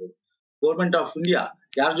ಅಂತ ಹೇಳ್ಬೋದು. ಗೌರ್ಮೆಂಟ್ ಆಫ್ ಇಂಡಿಯಾ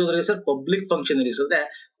ಯಾರ ಜೊತೆಗೆ ಸರ್? Public functionaries. ಅಂದ್ರೆ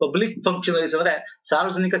ಪಬ್ಲಿಕ್ ಫಂಕ್ಷನರೀಸ್ ಅಂದ್ರೆ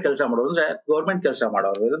ಸಾರ್ವಜನಿಕ ಕೆಲಸ ಮಾಡೋರು, ಅಂದ್ರೆ ಗೌರ್ಮೆಂಟ್ ಕೆಲಸ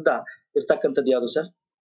ಮಾಡೋರ ವಿರುದ್ಧ ಇರ್ತಕ್ಕಂಥದ್ದು ಯಾವುದು ಸರ್?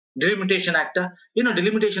 Delimitation act. ಏನು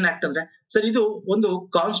ಡಿಲಿಮಿಟೇಷನ್ ಆಕ್ಟ್ ಅಂದ್ರೆ ಸರ್, ಇದು ಒಂದು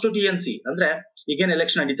ಕಾನ್ಸ್ಟಿಟ್ಯೂಯೆನ್ಸಿ, ಅಂದ್ರೆ ಈಗೇನ್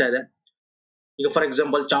ಎಲೆಕ್ಷನ್ ನಡೀತಾ ಇದೆ. ಈಗ for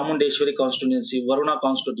example Chamundeshwari constituency, Varuna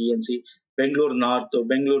constituency, Bengaluru north,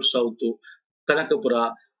 Bengaluru south, Kanakapura,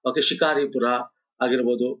 okay, Shikaripura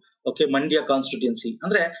ಆಗಿರ್ಬೋದು, ಓಕೆ, ಮಂಡ್ಯ ಕಾನ್ಸ್ಟಿಟ್ಯೂಯೆನ್ಸಿ.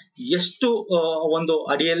 ಅಂದ್ರೆ ಎಷ್ಟು ಒಂದು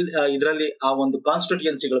ಅಡಿಯಲ್ಲಿ ಇದರಲ್ಲಿ ಆ ಒಂದು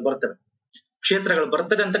ಕಾನ್ಸ್ಟಿಟ್ಯೂಯೆನ್ಸಿಗಳು ಬರ್ತವೆ, ಕ್ಷೇತ್ರಗಳು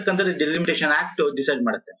ಬರ್ತದೆ ಅಂತಕ್ಕಂಥದ್ದು ಡಿಲಿಮಿಟೇಷನ್ ಆಕ್ಟ್ ಡಿಸೈಡ್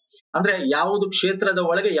ಮಾಡುತ್ತೆ. ಅಂದ್ರೆ ಯಾವುದು ಕ್ಷೇತ್ರದ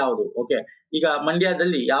ಒಳಗೆ ಯಾವುದು. ಓಕೆ, ಈಗ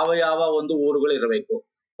ಮಂಡ್ಯದಲ್ಲಿ ಯಾವ ಒಂದು ಊರುಗಳು ಇರಬೇಕು.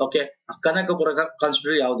 ಓಕೆ, ಕನಕಪುರ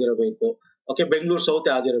ಕಾನ್ಸ್ಟಿಟ್ಯೂನ್ಸಿ ಯಾವ್ದು ಇರಬೇಕು. Okay, Bengaluru south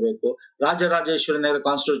ಯಾವ್ದಿರಬೇಕು. Rajarajeshwari Nagar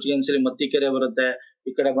constituency Mattikere ಬರುತ್ತೆ,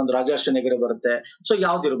 ಈ ಕಡೆ ಬಂದು ರಾಜಾಶ್ರೀ ನಗರ ಬರುತ್ತೆ. ಸೊ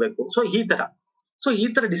ಯಾವ್ದಿರ್ಬೇಕು. ಸೊ ಈ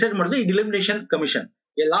ತರ ಡಿಸೈಡ್ ಮಾಡಿದ್ರೆ ಈ ಡಿಲಿಮಿಟೇಷನ್ ಕಮಿಷನ್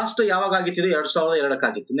ಲಾಸ್ಟ್ ಯಾವಾಗ ಆಗಿತ್ತು? 2002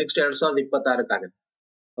 ಆಗಿತ್ತು. ನೆಕ್ಸ್ಟ್ 2026 ಆಗುತ್ತೆ.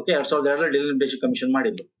 ಓಕೆ, 2002 ಡಿಲಿಮಿಟೇಷನ್ ಕಮಿಷನ್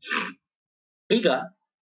ಮಾಡಿದ್ರು. ಈಗ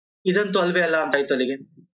ಇದಂತೂ ಅಲ್ವೇ ಅಲ್ಲ ಅಂತ ಆಯ್ತು ಅಲ್ಲಿಗೆ.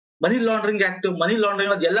 Money laundering act. Money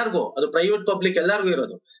laundering ಅದು ಎಲ್ಲರಿಗೂ, ಅದು ಪ್ರೈವೇಟ್ ಪಬ್ಲಿಕ್ ಎಲ್ಲರಿಗೂ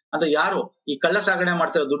ಇರೋದು. ಅಂದ್ರೆ ಯಾರು ಈ ಕಳ್ಳ ಸಾಗಣೆ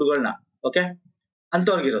ಮಾಡ್ತಿರೋ ದುಡ್ಡುಗಳನ್ನ, ಓಕೆ,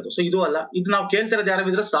 ಅಂತವ್ರಿಗಿರೋದು. ಸೊ ಇದು ಅಲ್ಲ, ಇದು ನಾವು ಕೇಳ್ತಿರೋದು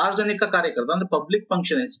ಯಾರಿದ್ರೆ ಸಾರ್ವಜನಿಕ ಕಾರ್ಯಕರ್ತರು ಅಂದ್ರೆ ಪಬ್ಲಿಕ್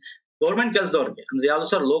ಫಂಕ್ಷನರೀಸ್, ಗೌರ್ಮೆಂಟ್ ಕೆಲಸದವ್ರಿಗೆ. ಅಂದ್ರೆ ಯಾವ್ದು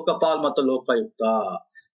ಸರ್? ಲೋಕಪಾಲ್ ಮತ್ತು ಲೋಕಾಯುಕ್ತ.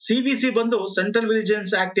 ಸಿವಿಸಿ ಬಂದು ಸೆಂಟ್ರಲ್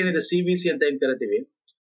ವಿಜಿಲೆನ್ಸ್ ಆಕ್ಟ್ ಏನಿದೆ, ಸಿವಿಸಿ ಅಂತ ಏನ್ ಕರಿತೀವಿ,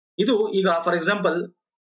 ಇದು ಈಗ ಫಾರ್ ಎಕ್ಸಾಂಪಲ್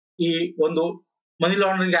ಈ ಒಂದು ಮನಿ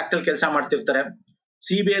ಲಾಂಡ್ರಿಂಗ್ ಆಕ್ಟ್ ಅಲ್ಲಿ ಕೆಲಸ ಮಾಡ್ತಿರ್ತಾರೆ,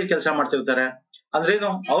 ಸಿಬಿಐ ಅಲ್ಲಿ ಕೆಲಸ ಮಾಡ್ತಿರ್ತಾರೆ. ಅಂದ್ರೇನು?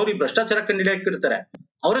 ಅವ್ರು ಈ ಭ್ರಷ್ಟಾಚಾರ ಕಂಡಿಡಿಯಕ್ ಇರ್ತಾರೆ,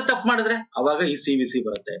 ಅವರೇ ತಪ್ಪು ಮಾಡಿದ್ರೆ ಅವಾಗ ಈ ಸಿವಿಸಿ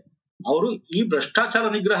ಬರುತ್ತೆ. ಅವರು ಈ ಭ್ರಷ್ಟಾಚಾರ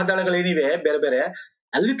ನಿಗ್ರಹ ದಳಗಳೇನಿವೆ ಬೇರೆ ಬೇರೆ,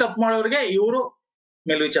 ಅಲ್ಲಿ ತಪ್ಪು ಮಾಡೋರಿಗೆ ಇವರು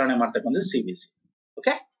ಮೇಲ್ವಿಚಾರಣೆ ಮಾಡ್ತಕ್ಕಂಥ CBC.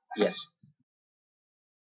 Okay, S.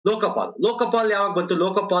 Lokpal, Lokpal ಯಾವಾಗ ಬಂತು?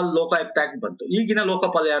 ಲೋಕಪಾಲ್ ಲೋಕಾಯುಕ್ತ ಆಕ್ಟ್ ಬಂತು. ಈಗಿನ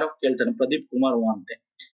ಲೋಕಪಾಲ್ ಯಾರು ಕೇಳ್ತಾನೆ? ಪ್ರದೀಪ್ ಕುಮಾರ್ ಅಂತೆ.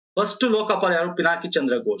 ಫಸ್ಟ್ ಲೋಕಪಾಲ್ ಯಾರು? ಪಿನಾಕಿ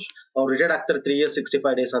ಚಂದ್ರ ಘೋಷ್. ಅವ್ರು ರಿಟೈರ್ಡ್ ಆಗ್ತಾರೆ 3 years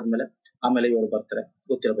 65 days ಆದ್ಮೇಲೆ. ಆಮೇಲೆ ಇವರು ಬರ್ತಾರೆ,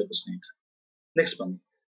 ಗೊತ್ತಿರಬೇಕು ಸ್ನೇಹಿತರೆ. ನೆಕ್ಸ್ಟ್ ಬನ್ನಿ,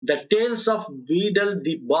 the tiles of Beadle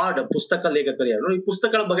the border ಪುಸ್ತಕ ಲೇಖಕರು ಯಾರು? ಈ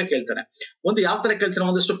ಪುಸ್ತಕಗಳ ಬಗ್ಗೆ ಕೇಳ್ತಾನೆ. ಒಂದು ಯಾವ ತರ ಕೇಳ್ತಾನೆ?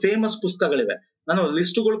 ಒಂದಷ್ಟು ಫೇಮಸ್ ಪುಸ್ತಕಗಳಿವೆ, ನಾನು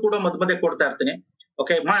ಲಿಸ್ಟ್ಗಳು ಕೂಡ ಮಧ್ಯೆ ಕೊಡ್ತಾ ಇರ್ತೀನಿ.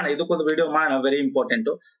 ಓಕೆ, ಮಾಡೋಣ, ಇದಕ್ಕೊಂದು ವಿಡಿಯೋ ಮಾಡೋಣ, ವೆರಿ ಇಂಪಾರ್ಟೆಂಟ್.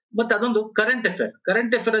 ಮತ್ತೆ ಅದೊಂದು ಕರೆಂಟ್ ಅಫೇರ್.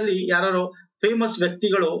 ಕರೆಂಟ್ ಅಫೇರ್ ಅಲ್ಲಿ ಯಾರು ಫೇಮಸ್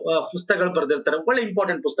ವ್ಯಕ್ತಿಗಳು ಪುಸ್ತಕಗಳು ಬರೆದಿರ್ತಾರೆ, ಒಳ್ಳೆ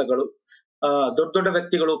ಇಂಪಾರ್ಟೆಂಟ್ ಪುಸ್ತಕಗಳು. ದೊಡ್ಡ ದೊಡ್ಡ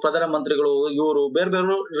ವ್ಯಕ್ತಿಗಳು, ಪ್ರಧಾನ ಮಂತ್ರಿಗಳು, ಇವರು ಬೇರೆ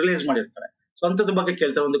ಬೇರೆ ರಿಲೀಸ್ ಮಾಡಿರ್ತಾರೆ. ಸೊ ಅಂತದ್ರ ಬಗ್ಗೆ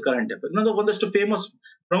ಕೇಳ್ತಾರೆ, ಒಂದು ಕರೆಂಟ್ ಅಫೇರ್. ಇನ್ನೊಂದು ಒಂದಷ್ಟು ಫೇಮಸ್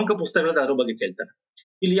ಪ್ರಮುಖ ಪುಸ್ತಕಗಳು ಅದ್ರ ಬಗ್ಗೆ ಕೇಳ್ತಾರೆ.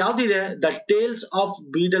 ಇಲ್ಲಿ ಯಾವ್ದಿದೆ? The tiles of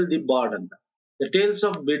Beadle the border ಅಂತ. The tiles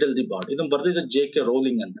of Beadle the border, ಇದನ್ನು ಬರೆದಿದ್ದು JK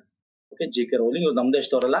ರೋಲಿಂಗ್ ಅಂತ. ಓಕೆ, JK ರೋಲಿಂಗ್, ಇವ್ರು ನಮ್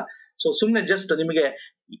ದೇಶದವರಲ್ಲ. ಸೊ ಸುಮ್ನೆ ಜಸ್ಟ್ ನಿಮಗೆ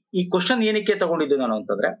ಈ ಕ್ವಶನ್ ಏನಕ್ಕೆ ತಗೊಂಡಿದ್ದು ನಾನು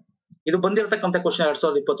ಅಂತಂದ್ರೆ, ಇದು ಬಂದಿರತಕ್ಕಂಥ ಕ್ವಶನ್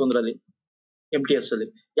 2021ರಲ್ಲಿ MTS ಅಲ್ಲಿ.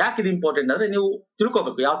 ಯಾಕೆ ಇದು ಇಂಪಾರ್ಟೆಂಟ್ ಅಂದ್ರೆ, ನೀವು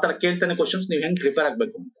ತಿಳ್ಕೊಬೇಕು ಯಾವ ತರ ಕೇಳ್ತಾನೆ ಕ್ವಶನ್ಸ್, ನೀವು ಹೆಂಗ್ ಪ್ರಿಪೇರ್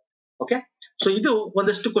ಆಗ್ಬೇಕು ಅಂತ. ಓಕೆ, ಸೊ ಇದು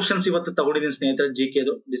ಒಂದಷ್ಟು ಕ್ವಶನ್ಸ್ ಇವತ್ತು ತಗೊಂಡಿದ್ದೀನಿ ಸ್ನೇಹಿತರೆ,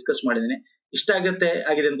 GKದು ಡಿಸ್ಕಸ್ ಮಾಡಿದ್ದೀನಿ. ಇಷ್ಟ ಆಗಿದೆ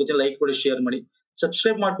ಅನ್ಕೋತೀನಿ. ಲೈಕ್ ಕೊಡಿ, ಶೇರ್ ಮಾಡಿ,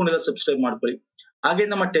 ಸಬ್ಸ್ಕ್ರೈಬ್ ಮಾಡ್ಕೊಂಡಿಲ್ಲ ಸಬ್ಸ್ಕ್ರೈಬ್ ಮಾಡ್ಕೊಳ್ಳಿ. ಹಾಗೆ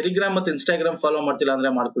ನಮ್ಮ ಟೆಲಿಗ್ರಾಮ್ ಮತ್ತು ಇನ್ಸ್ಟಾಗ್ರಾಮ್ ಫಾಲೋ ಮಾಡ್ತಿಲ್ಲ ಅಂದ್ರೆ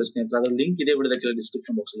ಮಾಡ್ಕೊಳ್ಳಿ ಸ್ನೇಹಿತರೆ. ಅದ್ರ ಲಿಂಕ್ ಇದೆ ವಿಡಿಯೋದ ಕೆಳಗೆ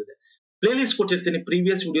ಡಿಸ್ಕ್ರಿಪ್ಷನ್ ಬಾಕ್ಸ್ ಇದೆ. ಪ್ಲೇ ಲಿಸ್ಟ್ ಕೊಟ್ಟಿರ್ತೀನಿ,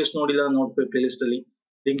 ಪ್ರೀವಿಯಸ್ ವಿಡಿಯೋಸ್ ನೋಡಿಲ್ಲ ನೋಡ್ಕೊಳ್ಳಿ, ಪ್ಲೇ ಲಿಸ್ಟ್ ಅಲ್ಲಿ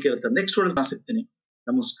ಲಿಂಕ್ ಇರುತ್ತೆ. ನೆಕ್ಸ್ಟ್ ವಿಡಿಯೋ ನಾನು ಸಿಗ್ತೀನಿ.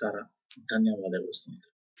 ನಮಸ್ಕಾರ, ಧನ್ಯವಾದಗಳು ಸ್ನೇಹಿತರೆ.